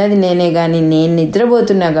 నిద్రపోయేటప్పుడు ఉన్నది నేనే, కానీ నేను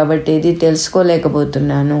నిద్రపోతున్నా కాబట్టి ఇది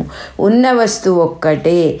తెలుసుకోలేకపోతున్నాను. ఉన్న వస్తువు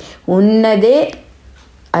ఒక్కటే, ఉన్నదే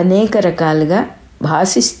అనేక రకాలుగా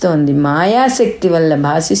భాషిస్తోంది, మాయాశక్తి వల్ల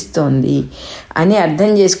భాషిస్తోంది అని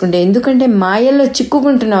అర్థం చేసుకుంటే. ఎందుకంటే మాయలో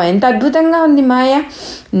చిక్కుకుంటున్నాం. ఎంత అద్భుతంగా ఉంది మాయ.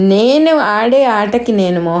 నేను ఆడే ఆటకి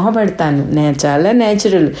నేను మోహపడతాను. నేను చాలా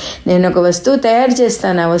న్యాచురల్. నేను ఒక వస్తువు తయారు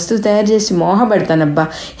చేస్తాను, ఆ వస్తువు తయారు చేసి మోహపడతాను. అబ్బా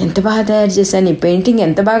ఎంత బాగా తయారు చేశాను, ఈ పెయింటింగ్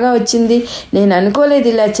ఎంత బాగా వచ్చింది, నేను అనుకోలేదు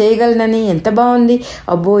ఇలా చేయగలనని, ఎంత బాగుంది,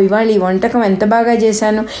 అబ్బో ఇవాళ ఈ వంటకం ఎంత బాగా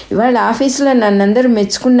చేశాను, ఇవాళ ఆఫీసులో నన్ను అందరూ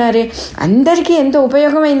మెచ్చుకున్నారే, అందరికీ ఎంతో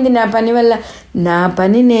ఉపయోగమైంది నా పని వల్ల, నా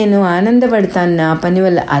పని నేను ఆనందపడతాను నా పని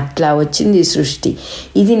వల్ల. అట్లా వచ్చింది సృష్టి.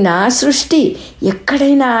 ఇది నా సృష్టి.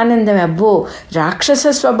 ఎక్కడైనా ఆనందం. అబ్బో రాక్షస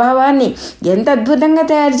స్వభావాన్ని ఎంత అద్భుతంగా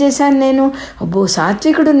తయారు చేశాను నేను. అబ్బో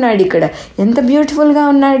సాత్వికుడు ఉన్నాడు ఇక్కడ, ఎంత బ్యూటిఫుల్గా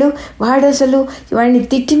ఉన్నాడు వాడు. అసలు వాడిని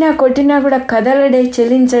తిట్టినా కొట్టినా కూడా కదలడే,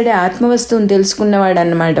 చెలించడే ఆత్మవస్తువుని తెలుసుకున్నవాడు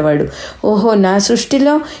అన్నమాట వాడు. ఓహో నా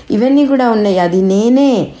సృష్టిలో ఇవన్నీ కూడా ఉన్నాయి, అది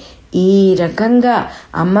నేనే. ఈ రకంగా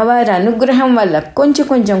అమ్మవారి అనుగ్రహం వల్ల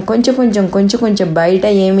కొంచెం బయట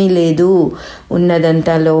ఏమీ లేదు,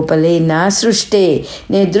 ఉన్నదంతా లోపలే నా సృష్టే.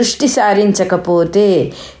 నేను దృష్టి సారించకపోతే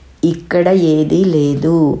ఇక్కడ ఏదీ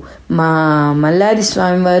లేదు. మా మల్లాది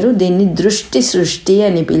స్వామివారు దీన్ని దృష్టి సృష్టి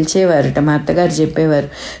అని పిలిచేవారట. మా అత్తగారు చెప్పేవారు.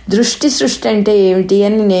 దృష్టి సృష్టి అంటే ఏమిటి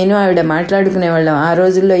అని నేను ఆవిడ మాట్లాడుకునేవాళ్ళం. ఆ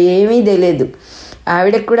రోజుల్లో ఏమీ తెలియదు.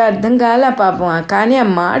 ఆవిడకు కూడా అర్థం కాల పాపం, కానీ ఆ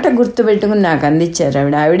మాట గుర్తుపెట్టుకుని నాకు అందించారు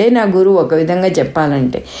ఆవిడే నా గురువు ఒక విధంగా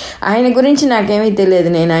చెప్పాలంటే. ఆయన గురించి నాకేమీ తెలియదు,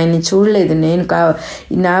 నేను ఆయన్ని చూడలేదు.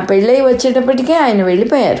 నా పెళ్ళై వచ్చేటప్పటికే ఆయన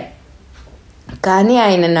వెళ్ళిపోయారు, కానీ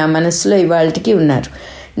ఆయన నా మనసులో ఇవాళకి ఉన్నారు.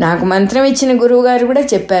 నాకు మంత్రం ఇచ్చిన గురువుగారు కూడా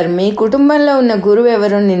చెప్పారు, మీ కుటుంబంలో ఉన్న గురువు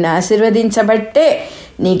ఎవరు నిన్ను ఆశీర్వదించబట్టే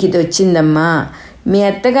నీకు ఇది వచ్చిందమ్మా. మీ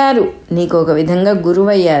అత్తగారు నీకు ఒక విధంగా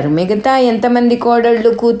గురువయ్యారు. మిగతా ఎంతమంది కోడళ్ళు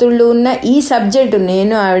కూతుళ్ళు ఉన్నా ఈ సబ్జెక్టు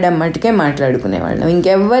నేను ఆవిడ మటుకే మాట్లాడుకునేవాళ్ళం.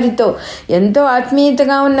 ఇంకెవ్వరితో, ఎంతో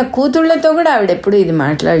ఆత్మీయతగా ఉన్న కూతుళ్ళతో కూడా ఆవిడ ఎప్పుడు ఇది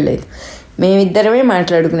మాట్లాడలేదు. మేమిద్దరమే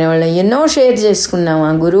మాట్లాడుకునేవాళ్ళం. ఎన్నో షేర్ చేసుకున్నాం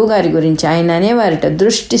ఆ గురువు గారి గురించి. ఆయన అనేవారట,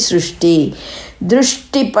 దృష్టి సృష్టి,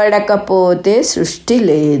 దృష్టి పడకపోతే సృష్టి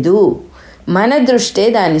లేదు, మన దృష్టే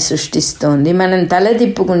దాన్ని సృష్టిస్తోంది, మనం తల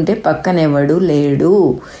తిప్పుకుంటే పక్కనెవడు లేడు.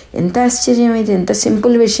 ఎంత ఆశ్చర్యం ఇది, ఎంత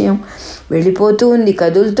సింపుల్ విషయం. వెళ్ళిపోతూ ఉంది,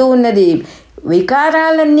 కదులుతూ ఉన్నది,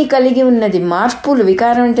 వికారాలన్నీ కలిగి ఉన్నది, మార్పులు,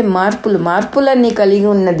 వికారం అంటే మార్పులు, మార్పులన్నీ కలిగి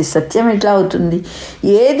ఉన్నది. సత్యం ఎట్లా అవుతుంది?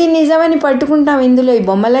 ఏది నిజమని పట్టుకుంటాం? ఇందులో ఈ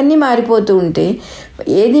బొమ్మలన్నీ మారిపోతూ ఉంటే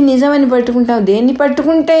ఏది నిజమని పట్టుకుంటాం?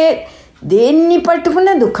 దేన్ని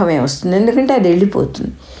పట్టుకున్నా దుఃఖమే వస్తుంది, ఎందుకంటే అది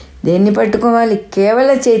వెళ్ళిపోతుంది. దేన్ని పట్టుకోవాలి? కేవల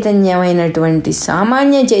చైతన్యమైనటువంటి,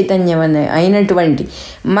 సామాన్య చైతన్యం అయినటువంటి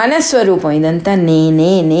మన స్వరూపం. ఇదంతా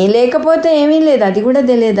నేనే. నే లేకపోతే ఏమీ లేదు, అది కూడా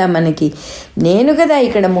తెలియదా మనకి? నేను కదా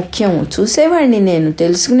ఇక్కడ ముఖ్యం. చూసేవాడిని నేను,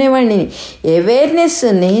 తెలుసుకునేవాడిని. అవేర్నెస్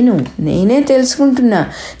నేనే తెలుసుకుంటున్నా,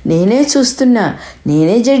 నేనే చూస్తున్నా,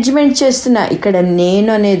 నేనే జడ్జిమెంట్ చేస్తున్నా. ఇక్కడ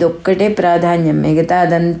నేను అనేది ఒక్కటే ప్రాధాన్యం, మిగతా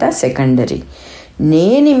అదంతా సెకండరీ.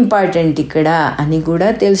 నేను ఇంపార్టెంట్ ఇక్కడ అని కూడా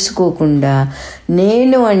తెలుసుకోకుండా,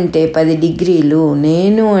 నేను అంటే 10 డిగ్రీలు,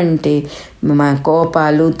 నేను అంటే మా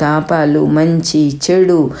కోపాలు తాపాలు, మంచి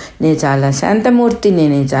చెడు, నేను చాలా శాంతమూర్తి,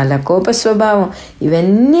 నేను చాలా కోప స్వభావం,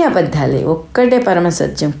 ఇవన్నీ అబద్ధాలే. ఒక్కటే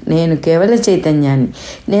పరమసత్యం, నేను కేవల చైతన్యాన్ని,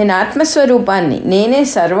 నేను ఆత్మస్వరూపాన్ని, నేనే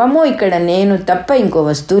సర్వము. ఇక్కడ నేను తప్ప ఇంకో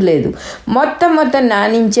వస్తువు లేదు. మొత్తం నా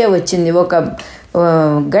నుంచే వచ్చింది. ఒక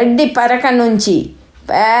గడ్డి పరక నుంచి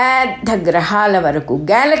పెద్ద గ్రహాల వరకు,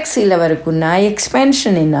 గ్యాలక్సీల వరకు నా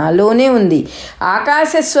ఎక్స్పాన్షన్ నాలోనే ఉంది.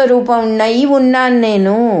 ఆకాశ స్వరూపం ఉన్నాను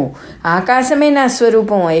నేను. ఆకాశమే నా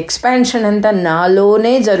స్వరూపం. ఎక్స్పాన్షన్ అంతా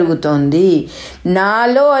నాలోనే జరుగుతోంది.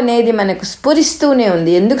 నాలో అనేది మనకు స్ఫురిస్తూనే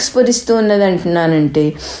ఉంది. ఎందుకు స్ఫురిస్తూ ఉన్నది అంటున్నానంటే,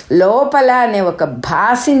 లోపల అనే ఒక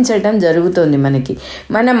భాషించటం జరుగుతోంది మనకి.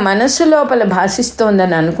 మన మనస్సు లోపల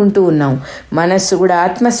భాషిస్తోందని అనుకుంటూ ఉన్నాం. మనస్సు కూడా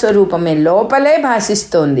ఆత్మస్వరూపమే, లోపలే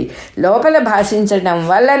భాషిస్తోంది. లోపల భాషించటం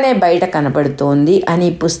వల్లనే బయట కనపడుతోంది అని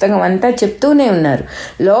పుస్తకం అంతా చెప్తూనే ఉన్నారు.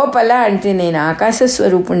 లోపల అంటే నేను ఆకాశ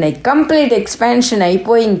స్వరూపుణ్ణి. కంప్లీట్ ఎక్స్పాన్షన్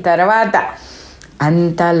అయిపోయిన తర్వాత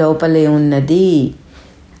అంతా లోపలే ఉన్నది.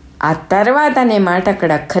 ఆ తర్వాత అనే మాట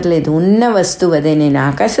అక్కడ అక్కర్లేదు. ఉన్న వస్తువు అదే. నేను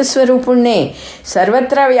ఆకాశ స్వరూపుణ్ణే,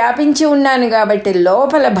 సర్వత్రా వ్యాపించి ఉన్నాను కాబట్టి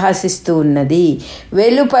లోపల భాషిస్తూ ఉన్నది.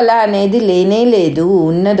 వెలుపల అనేది లేనే లేదు,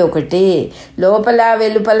 ఉన్నది ఒకటే. లోపల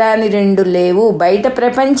వెలుపల అని 2 లేవు. బయట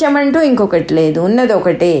ప్రపంచం అంటూ ఇంకొకటి లేదు, ఉన్నది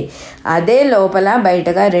ఒకటే. అదే లోపల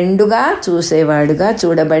బయటగా 2గా, చూసేవాడుగా,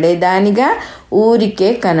 చూడబడేదానిగా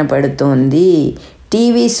ఊరికే కనపడుతోంది.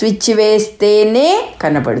 టీవీ స్విచ్ వేస్తేనే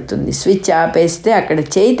కనపడుతుంది, స్విచ్ ఆపేస్తే అక్కడ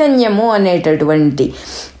చైతన్యము అనేటటువంటి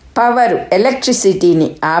పవర్, ఎలక్ట్రిసిటీని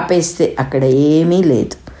ఆపేస్తే అక్కడ ఏమీ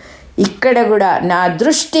లేదు. ఇక్కడ కూడా నా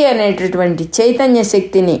దృష్టి అనేటటువంటి చైతన్య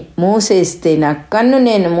శక్తిని మూసేస్తే, నా కన్ను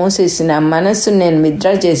నేను మూసేసి నా మనస్సును నేను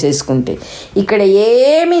విత్డ్రా చేసేసుకుంటే ఇక్కడ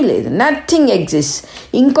ఏమీ లేదు. Nothing exist.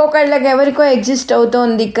 ఇంకొకళ్ళకి ఎవరికో ఎగ్జిస్ట్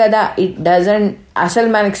అవుతోంది కదా, ఇట్ డజంట్. అసలు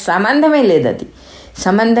మనకి సంబంధమే లేదు. అది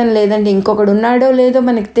సంబంధం లేదంటే ఇంకొకడు ఉన్నాడో లేదో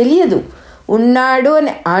మనకు తెలియదు. ఉన్నాడు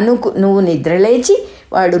అని నువ్వు నిద్రలేచి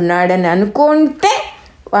వాడు ఉన్నాడని అనుకుంటే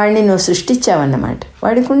వాడిని నువ్వు సృష్టించావన్నమాట.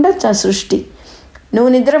 వాడికి ఉండొచ్చు ఆ సృష్టి. నువ్వు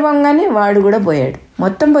నిద్రపోగానే వాడు కూడా పోయాడు,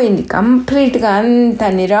 మొత్తం పోయింది కంప్లీట్గా. అంత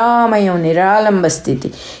నిరామయం, నిరాలంబ స్థితి.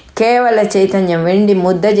 కేవల చైతన్యం. వెండి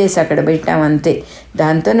ముద్ద చేసి అక్కడ పెట్టామంతే.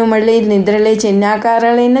 దాంతో నువ్వు మళ్ళీ నిద్రలేచి ఎన్ని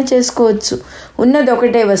ఆకారాలైనా చేసుకోవచ్చు. ఉన్నది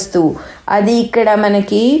ఒకటే వస్తువు. అది ఇక్కడ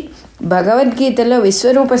మనకి భగవద్గీతలో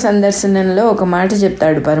విశ్వరూప సందర్శనంలో ఒక మాట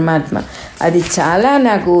చెప్తాడు పరమాత్మ. అది చాలా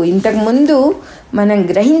నాకు ఇంతకుముందు మనం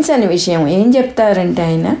గ్రహించని విషయం. ఏం చెప్తారంటే,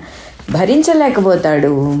 ఆయన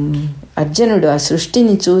భరించలేకపోతాడు అర్జునుడు ఆ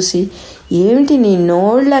సృష్టిని చూసి. ఏమిటి నీ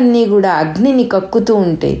నోళ్ళన్నీ కూడా అగ్నిని కక్కుతూ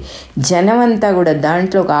ఉంటే జనమంతా కూడా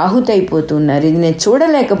దాంట్లోకి ఆహుతైపోతున్నారు, ఇది నేను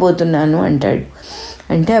చూడలేకపోతున్నాను అంటాడు.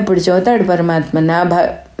 అంటే అప్పుడు చూతాడు పరమాత్మ,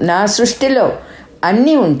 నా సృష్టిలో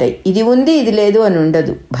అన్నీ ఉంటాయి, ఇది ఉంది ఇది లేదు అని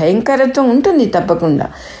ఉండదు. భయంకరత్వం ఉంటుంది తప్పకుండా,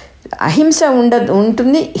 అహింస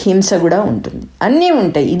ఉంటుంది, హింస కూడా ఉంటుంది, అన్నీ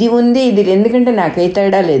ఉంటాయి. ఇది ఉంది ఇది, ఎందుకంటే నాకే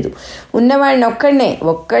తేడా లేదు. ఉన్నవాడిని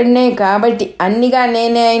ఒక్కడనే కాబట్టి, అన్నిగా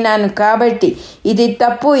నేనే అయినాను కాబట్టి ఇది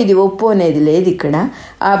తప్పు ఇది ఒప్పు అనేది లేదు ఇక్కడ.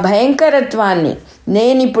 ఆ భయంకరత్వాన్ని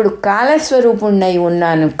నేనిప్పుడు కాలస్వరూపుణ్ణై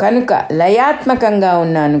ఉన్నాను కనుక, లయాత్మకంగా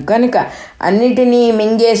ఉన్నాను కనుక, అన్నిటినీ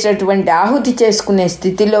మింగేసేటువంటి ఆహుతి చేసుకునే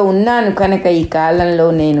స్థితిలో ఉన్నాను కనుక, ఈ కాలంలో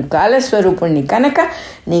నేను కాలస్వరూపుణ్ణి కనుక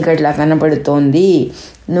నీకు అట్లా కనపడుతోంది.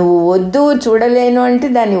 నువ్వు వద్దు, చూడలేను అంటే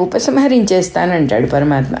దాన్ని ఉపసంహరించేస్తానంటాడు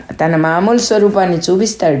పరమాత్మ. తన మామూలు స్వరూపాన్ని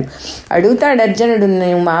చూపిస్తాడు. అడుగుతాడు అర్జునుడు,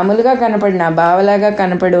 నువ్వు మామూలుగా కనపడు, నా బావలాగా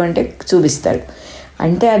కనపడు అంటే చూపిస్తాడు.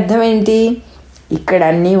 అంటే అర్థం ఏంటి? ఇక్కడ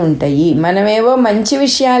అన్నీ ఉంటాయి. మనమేవో మంచి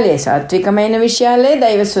విషయాలే, సాత్వికమైన విషయాలే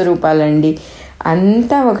దైవ స్వరూపాలండి.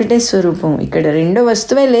 అంతా ఒకటే స్వరూపం. ఇక్కడ రెండో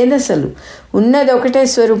వస్తువే లేదు, అసలు ఉన్నది ఒకటే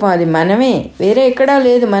స్వరూపం. అది మనమే, వేరే ఎక్కడా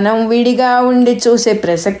లేదు. మనం విడిగా ఉండి చూసే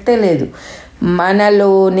ప్రసక్తే లేదు.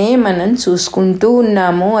 మనలోనే మనం చూసుకుంటూ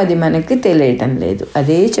ఉన్నాము, అది మనకి తెలియటం లేదు.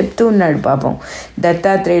 అదే చెప్తూ ఉన్నాడు పాపం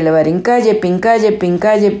దత్తాత్రేయుల వారు. ఇంకా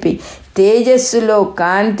చెప్పి తేజస్సులో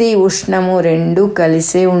కాంతి ఉష్ణము రెండు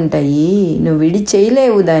కలిసే ఉంటాయి, నువ్వు విడి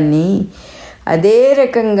చేయలేవు దాన్ని. అదే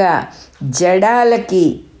రకంగా జడాలకి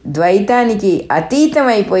ద్వైతానికి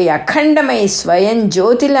అతీతమైపోయి అఖండమై స్వయం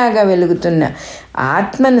జ్యోతిలాగా వెలుగుతున్న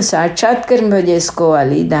ఆత్మను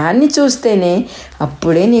సాక్షాత్కరింపజేసుకోవాలి. దాన్ని చూస్తేనే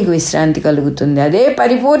అప్పుడే నీకు విశ్రాంతి కలుగుతుంది. అదే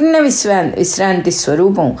పరిపూర్ణ విశ్రాంతి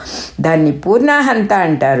స్వరూపం. దాన్ని పూర్ణాహంత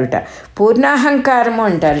అంటారుట, పూర్ణాహంకారము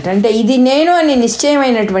అంటారట. అంటే ఇది నేను అని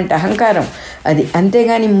నిశ్చయమైనటువంటి అహంకారం అది.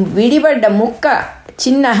 అంతేగాని విడిపడ్డ ముక్క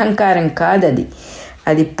చిన్న అహంకారం కాదది.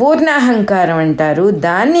 అది పూర్ణాహంకారం అంటారు.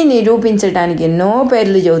 దాన్ని నిరూపించడానికి ఎన్నో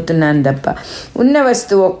పేర్లు చెబుతున్నాను తప్ప ఉన్న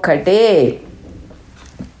వస్తువు ఒక్కటే.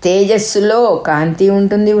 తేజస్సులో కాంతి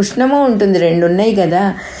ఉంటుంది, ఉష్ణము ఉంటుంది, రెండు ఉన్నాయి కదా,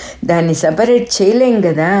 దాన్ని సపరేట్ చేయలేం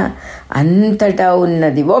కదా. అంతటా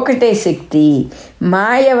ఉన్నది ఒకటే శక్తి.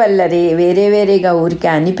 మాయ వల్ల వేరే వేరేగా ఊరికే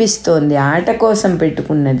అనిపిస్తోంది, ఆట కోసం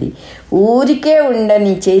పెట్టుకున్నది. ఊరికే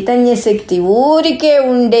ఉండని చైతన్య శక్తి, ఊరికే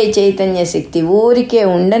ఉండే చైతన్య శక్తి, ఊరికే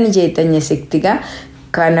ఉండని చైతన్య శక్తిగా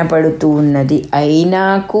కనపడుతూ ఉన్నది. అయినా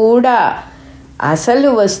కూడా అసలు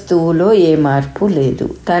వస్తువులో ఏ మార్పు లేదు.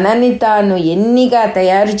 తనని తాను ఎన్నిగా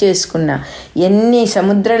తయారు చేసుకున్నా, ఎన్ని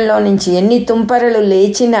సముద్రంలో నుంచి ఎన్ని తుంపరలు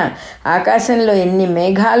లేచినా, ఆకాశంలో ఎన్ని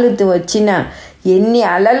మేఘాలు వచ్చినా, ఎన్ని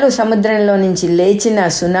అలలు సముద్రంలో నుంచి లేచినా,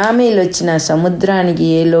 సునామీలు వచ్చినా సముద్రానికి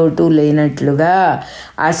ఏ లోటు లేనట్లుగా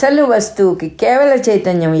అసలు వస్తువుకి కేవల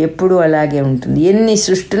చైతన్యం ఎప్పుడూ అలాగే ఉంటుంది. ఎన్ని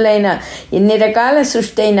సృష్టులైనా, ఎన్ని రకాల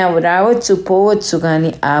సృష్టి అయినా రావచ్చు పోవచ్చు, కానీ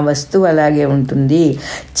ఆ వస్తువు అలాగే ఉంటుంది.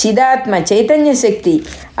 చిదాత్మ చైతన్య శక్తి,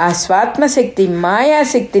 ఆ స్వాత్మశక్తి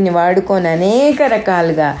మాయాశక్తిని వాడుకొని అనేక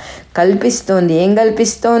రకాలుగా కల్పిస్తోంది. ఏం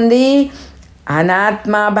కల్పిస్తోంది?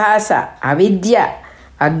 అనాత్మాభాస, అవిద్య,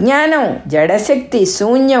 అజ్ఞానం, జడశక్తి,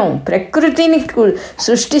 శూన్యం, ప్రకృతిని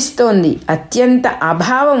సృష్టిస్తోంది. అత్యంత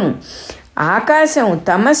అభావం, ఆకాశం,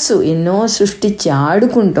 తమస్సు ఎన్నో సృష్టించి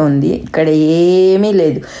ఆడుకుంటోంది. ఇక్కడ ఏమీ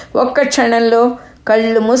లేదు. ఒక్క క్షణంలో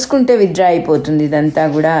కళ్ళు మూసుకుంటే విద్ర అయిపోతుంది ఇదంతా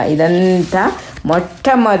కూడా. ఇదంతా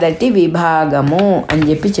మొట్టమొదటి విభాగము అని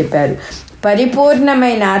చెప్పారు.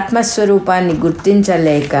 పరిపూర్ణమైన ఆత్మస్వరూపాన్ని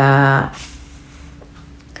గుర్తించలేక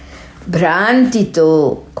భ్రాంతితో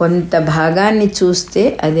కొంత భాగాన్ని చూస్తే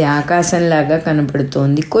అది ఆకాశంలాగా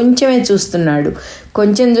కనపడుతోంది. కొంచెమే చూస్తున్నాడు.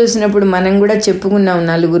 కొంచెం చూసినప్పుడు మనం కూడా చెప్పుకున్నాం.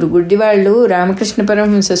 4 గుడ్డివాళ్ళు రామకృష్ణ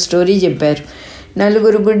పరమహంస స్టోరీ చెప్పారు.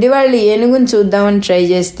 4 గుడ్డివాళ్ళు ఏనుగుని చూద్దామని ట్రై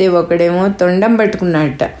చేస్తే ఒకడేమో తొండం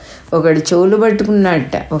పట్టుకున్నట్ట, ఒకడు చెవులు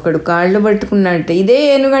పట్టుకున్నట్ట, ఒకడు కాళ్ళు పట్టుకున్నట్ట. ఇదే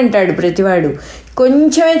ఏనుగు అంటాడు ప్రతివాడు.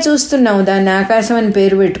 కొంచెమే చూస్తున్నాం, దాన్ని ఆకాశం అని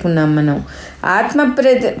పేరు పెట్టుకున్నాం మనం.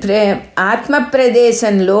 ఆత్మ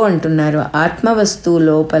ప్రదేశంలో అంటున్నారు. ఆత్మ వస్తువు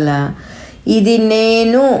లోపల ఇది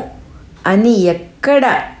నేను అని ఎక్కడ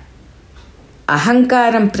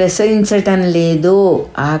అహంకారం ప్రసరించటం లేదో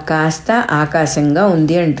ఆ కాస్త ఆకాశంగా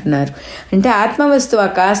ఉంది అంటున్నారు. అంటే ఆత్మవస్తువు ఆ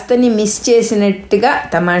కాస్తని మిస్ చేసినట్టుగా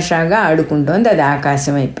తమాషాగా ఆడుకుంటోంది, అది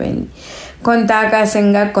ఆకాశం అయిపోయింది. కొంత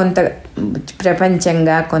ఆకాశంగా, కొంత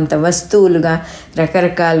ప్రపంచంగా, కొంత వస్తువులుగా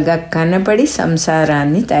రకరకాలుగా కనపడి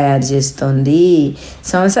సంసారాన్ని తయారు చేస్తోంది.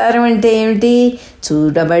 సంసారం అంటే ఏమిటి?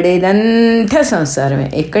 చూడబడేదంతా సంసారమే.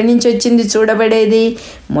 ఎక్కడి నుంచి వచ్చింది చూడబడేది?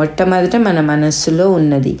 మొట్టమొదట మన మనస్సులో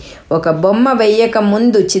ఉన్నది. ఒక బొమ్మ వెయ్యక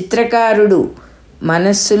ముందు చిత్రకారుడు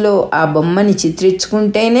మనస్సులో ఆ బొమ్మని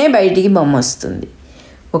చిత్రించుకుంటేనే బయటికి బొమ్మ వస్తుంది.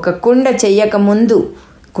 ఒక కుండ చెయ్యక ముందు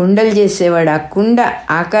కుండలు చేసేవాడు ఆ కుండ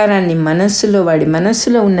ఆకారాన్ని వాడి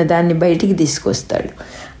మనస్సులో ఉన్న దాన్ని బయటికి తీసుకొస్తాడు.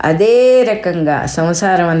 అదే రకంగా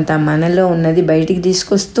సంసారం అంతా మనలో ఉన్నది బయటికి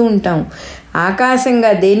తీసుకొస్తూ ఉంటాం.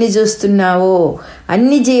 ఆకాశంగా దేన్ని చూస్తున్నావో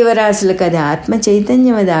అన్ని జీవరాశులకు అది ఆత్మ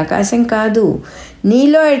చైతన్యం, అది ఆకాశం కాదు.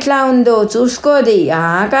 నీలో ఎట్లా ఉందో చూసుకోది. ఆ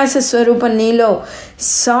ఆకాశ స్వరూపం నీలో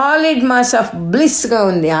సాలిడ్ మాస్ ఆఫ్ బ్లిస్గా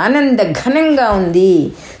ఉంది, ఆనంద ఘనంగా ఉంది.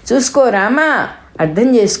 చూసుకో రామా, అర్థం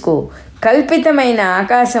చేసుకో. కల్పితమైన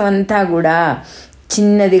ఆకాశం అంతా కూడా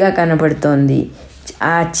చిన్నదిగా కనపడుతోంది.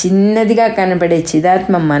 ఆ చిన్నదిగా కనపడే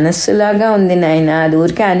చిదాత్మ మనస్సులాగా ఉంది నాయన. అది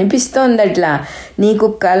ఊరికే అనిపిస్తోంది, అట్లా నీకు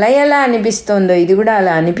కల ఎలా అనిపిస్తోందో ఇది కూడా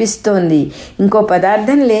అలా అనిపిస్తోంది. ఇంకో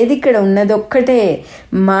పదార్థం లేదు, ఇక్కడ ఉన్నదొక్కటే.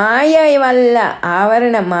 మాయ వల్ల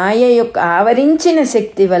మాయ యొక్క ఆవరించిన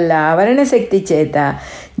శక్తి వల్ల, ఆవరణ శక్తి చేత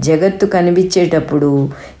జగత్తు కనిపించేటప్పుడు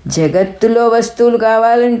జగత్తులో వస్తువులు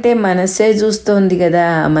కావాలంటే మనస్సే చూస్తోంది కదా.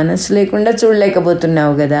 మనస్సు లేకుండా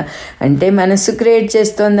చూడలేకపోతున్నావు కదా, అంటే మనస్సు క్రియేట్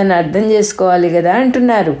చేస్తోందని అర్థం చేసుకోవాలి కదా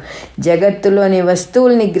అంటున్నారు. జగత్తులోని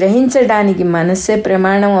వస్తువుల్ని గ్రహించడానికి మనస్సే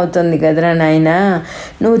ప్రమాణం అవుతుంది కదరా నాయనా.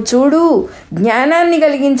 నువ్వు చూడు, జ్ఞానాన్ని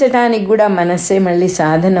కలిగించడానికి కూడా మనస్సే మళ్ళీ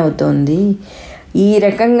సాధన అవుతోంది. ఈ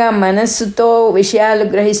రకంగా మనస్సుతో విషయాలు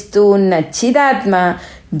గ్రహిస్తూ ఉన్న చిదాత్మ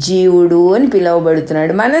జీవుడు అని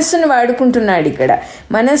పిలువబడుతున్నాడు. మనస్సును వాడుకుంటున్నాడు. ఇక్కడ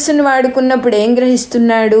మనస్సును వాడుకున్నప్పుడు ఏం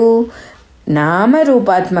గ్రహిస్తున్నాడు?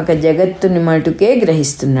 నామరూపాత్మక జగత్తుని మటుకే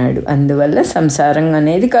గ్రహిస్తున్నాడు. అందువల్ల సంసారం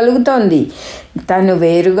అనేది కలుగుతోంది. తను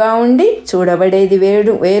వేరుగా ఉండి చూడబడేది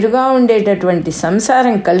వేరుగా ఉండేటటువంటి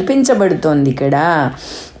సంసారం కల్పించబడుతోంది. ఇక్కడ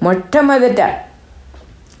మొట్టమొదట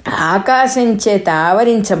ఆకాశం చేత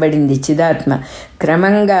ఆవరించబడింది చిదాత్మ.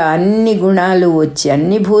 క్రమంగా అన్ని గుణాలు వచ్చి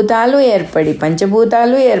అన్ని భూతాలు ఏర్పడి,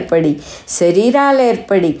 పంచభూతాలు ఏర్పడి, శరీరాలు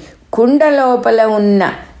ఏర్పడి, కుండ లోపల ఉన్న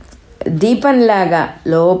దీపంలాగా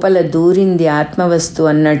లోపల దూరింది ఆత్మవస్తు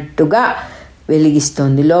అన్నట్టుగా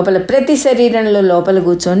వెలిగిస్తోంది. లోపల ప్రతి శరీరంలో లోపల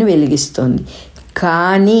కూర్చొని వెలిగిస్తోంది.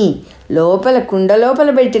 కానీ లోపల కుండ లోపల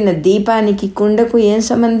పెట్టిన దీపానికి కుండకు ఏం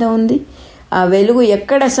సంబంధం ఉంది? ఆ వెలుగు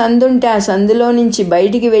ఎక్కడ సందుంటే ఆ సందులో నుంచి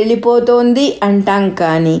బయటికి వెళ్ళిపోతోంది అంటాం,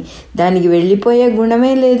 కానీ దానికి వెళ్ళిపోయే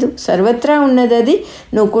గుణమే లేదు. సర్వత్రా ఉన్నది అది.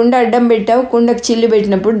 నువ్వు కుండ అడ్డం పెట్టావు, కుండకు చిల్లు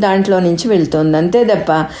పెట్టినప్పుడు దాంట్లో నుంచి వెళ్తోంది, అంతే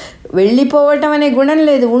తప్ప వెళ్ళిపోవటం అనే గుణం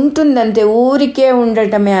లేదు. ఉంటుందంతే, ఊరికే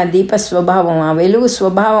ఉండటమే ఆ దీప స్వభావం, ఆ వెలుగు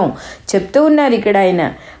స్వభావం చెప్తూ ఉన్నారు ఇక్కడ ఆయన.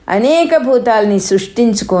 అనేక భూతాల్ని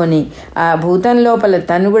సృష్టించుకొని ఆ భూతం లోపల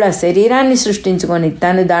తను కూడా శరీరాన్ని సృష్టించుకొని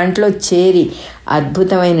తను దాంట్లో చేరి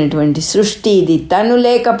అద్భుతమైనటువంటి సృష్టి ఇది. తను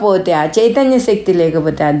లేకపోతే, ఆ చైతన్య శక్తి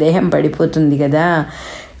లేకపోతే ఆ దేహం పడిపోతుంది కదా.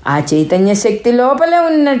 ఆ చైతన్య శక్తి లోపల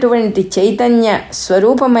ఉన్నటువంటి చైతన్య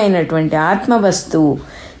స్వరూపమైనటువంటి ఆత్మవస్తువు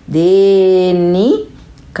దేన్ని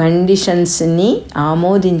కండిషన్స్ని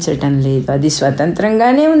ఆమోదించటం లేదు. అది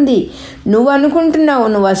స్వతంత్రంగానే ఉంది. నువ్వు అనుకుంటున్నావు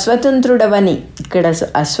నువ్వు అస్వతంత్రుడవని. ఇక్కడ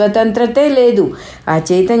అస్వతంత్రతే లేదు. ఆ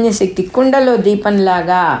చైతన్య శక్తి కుండలో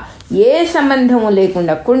దీపంలాగా ఏ సంబంధము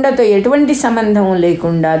లేకుండా, కుండతో ఎటువంటి సంబంధము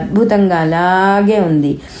లేకుండా అద్భుతంగా అలాగే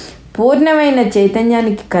ఉంది. పూర్ణమైన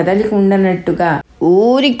చైతన్యానికి కదలిక ఉండనట్టుగా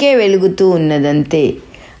ఊరికే వెలుగుతూ ఉన్నదంతే.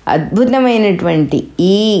 అద్భుతమైనటువంటి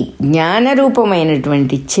ఈ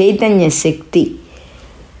జ్ఞానరూపమైనటువంటి చైతన్య శక్తి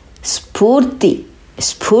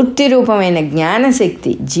స్ఫూర్తి రూపమైన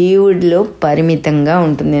జ్ఞానశక్తి జీవుడిలో పరిమితంగా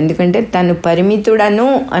ఉంటుంది. ఎందుకంటే తను పరిమితుడను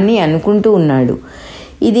అని అనుకుంటూ ఉన్నాడు.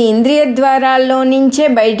 ఇది ఇంద్రియ ద్వారాల్లో నుంచే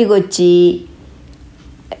బయటికి వచ్చి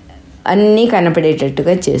అన్నీ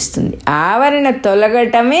కనపడేటట్టుగా చేస్తుంది. ఆవరణ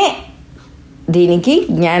తొలగటమే దీనికి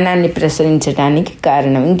జ్ఞానాన్ని ప్రసరించడానికి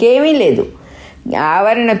కారణం, ఇంకేమీ లేదు.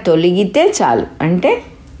 ఆవరణ తొలగితే చాలు, అంటే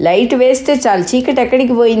లైట్ వేస్తే చాలు, చీకటి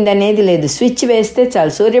ఎక్కడికి పోయింది అనేది లేదు. స్విచ్ వేస్తే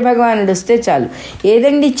చాలు, సూర్యభగవానుడు వస్తే చాలు.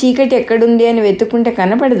 ఏదండి చీకటి ఎక్కడుంది అని వెతుక్కుంటే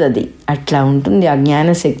కనపడదు. అది అట్లా ఉంటుంది ఆ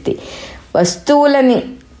జ్ఞానశక్తి. వస్తువులని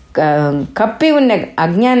కప్పి ఉన్న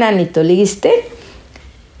అజ్ఞానాన్ని తొలగిస్తే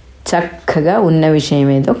చక్కగా ఉన్న విషయం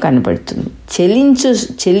ఏదో కనపడుతుంది.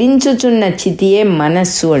 చెలించుచున్న చితియే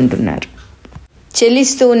మనస్సు అంటున్నారు.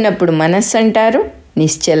 చెలిస్తూ ఉన్నప్పుడు మనస్సు అంటారు,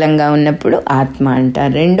 నిశ్చలంగా ఉన్నప్పుడు ఆత్మ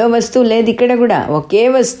అంటారు. రెండో వస్తువు లేదు ఇక్కడ కూడా. ఒకే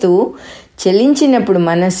వస్తువు చలించినప్పుడు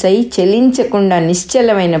మనస్సై, చలించకుండా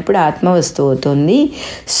నిశ్చలమైనప్పుడు ఆత్మవస్తువు అవుతుంది.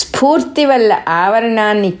 స్ఫూర్తి వల్ల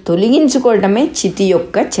ఆవరణాన్ని తొలగించుకోవటమే చితి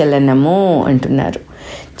యొక్క చలనము అంటున్నారు.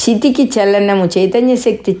 చితికి చలనము, చైతన్య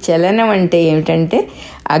శక్తి చలనం అంటే ఏమిటంటే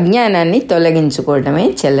అజ్ఞానాన్ని తొలగించుకోవటమే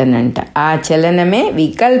చలనంట. ఆ చలనమే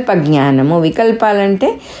వికల్ప జ్ఞానము. వికల్పాలంటే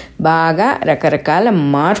బాగా రకరకాల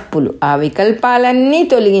మార్పులు. ఆ వికల్పాలన్నీ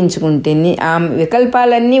తొలగించుకుంటే, ఆ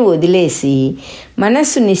వికల్పాలన్నీ వదిలేసి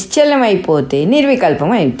మనస్సు నిశ్చలమైపోతే నిర్వికల్పం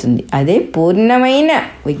అవుతుంది. అదే పూర్ణమైన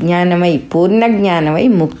విజ్ఞానమై, పూర్ణ జ్ఞానమై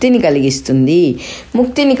ముక్తిని కలిగిస్తుంది.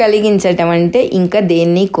 ముక్తిని కలిగించటం అంటే ఇంకా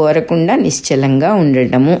దేన్ని కోరకుండా నిశ్చలంగా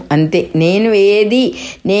ఉండటము అంతే. నేను ఏది,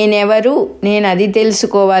 నేనెవరు, నేను అది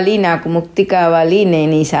తెలుసుకోవాలి, నాకు ముక్తి కావాలి,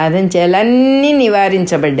 నేను ఈ సాధన చేయాలన్నీ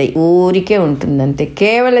నివారించబడ్డాయి. ఊరికే ఉంటుంది అంతే.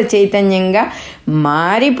 కేవల చైతన్యంగా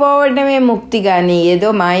మారిపోవటమే ముక్తి. కానీ ఏదో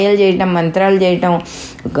మాయలు చేయటం, మంత్రాలు చేయటం,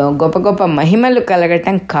 గొప్ప గొప్ప మహిమలు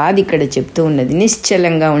కలగటం కాదు ఇక్కడ చెప్తూ ఉన్నది.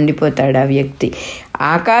 నిశ్చలంగా ఉండిపోతాడు ఆ వ్యక్తి,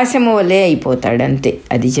 ఆకాశము వలె అయిపోతాడు అంతే.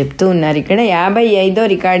 అది చెప్తూ ఉన్నారు ఇక్కడ. 55వ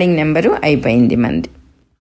రికార్డింగ్ నెంబరు అయిపోయింది మంది.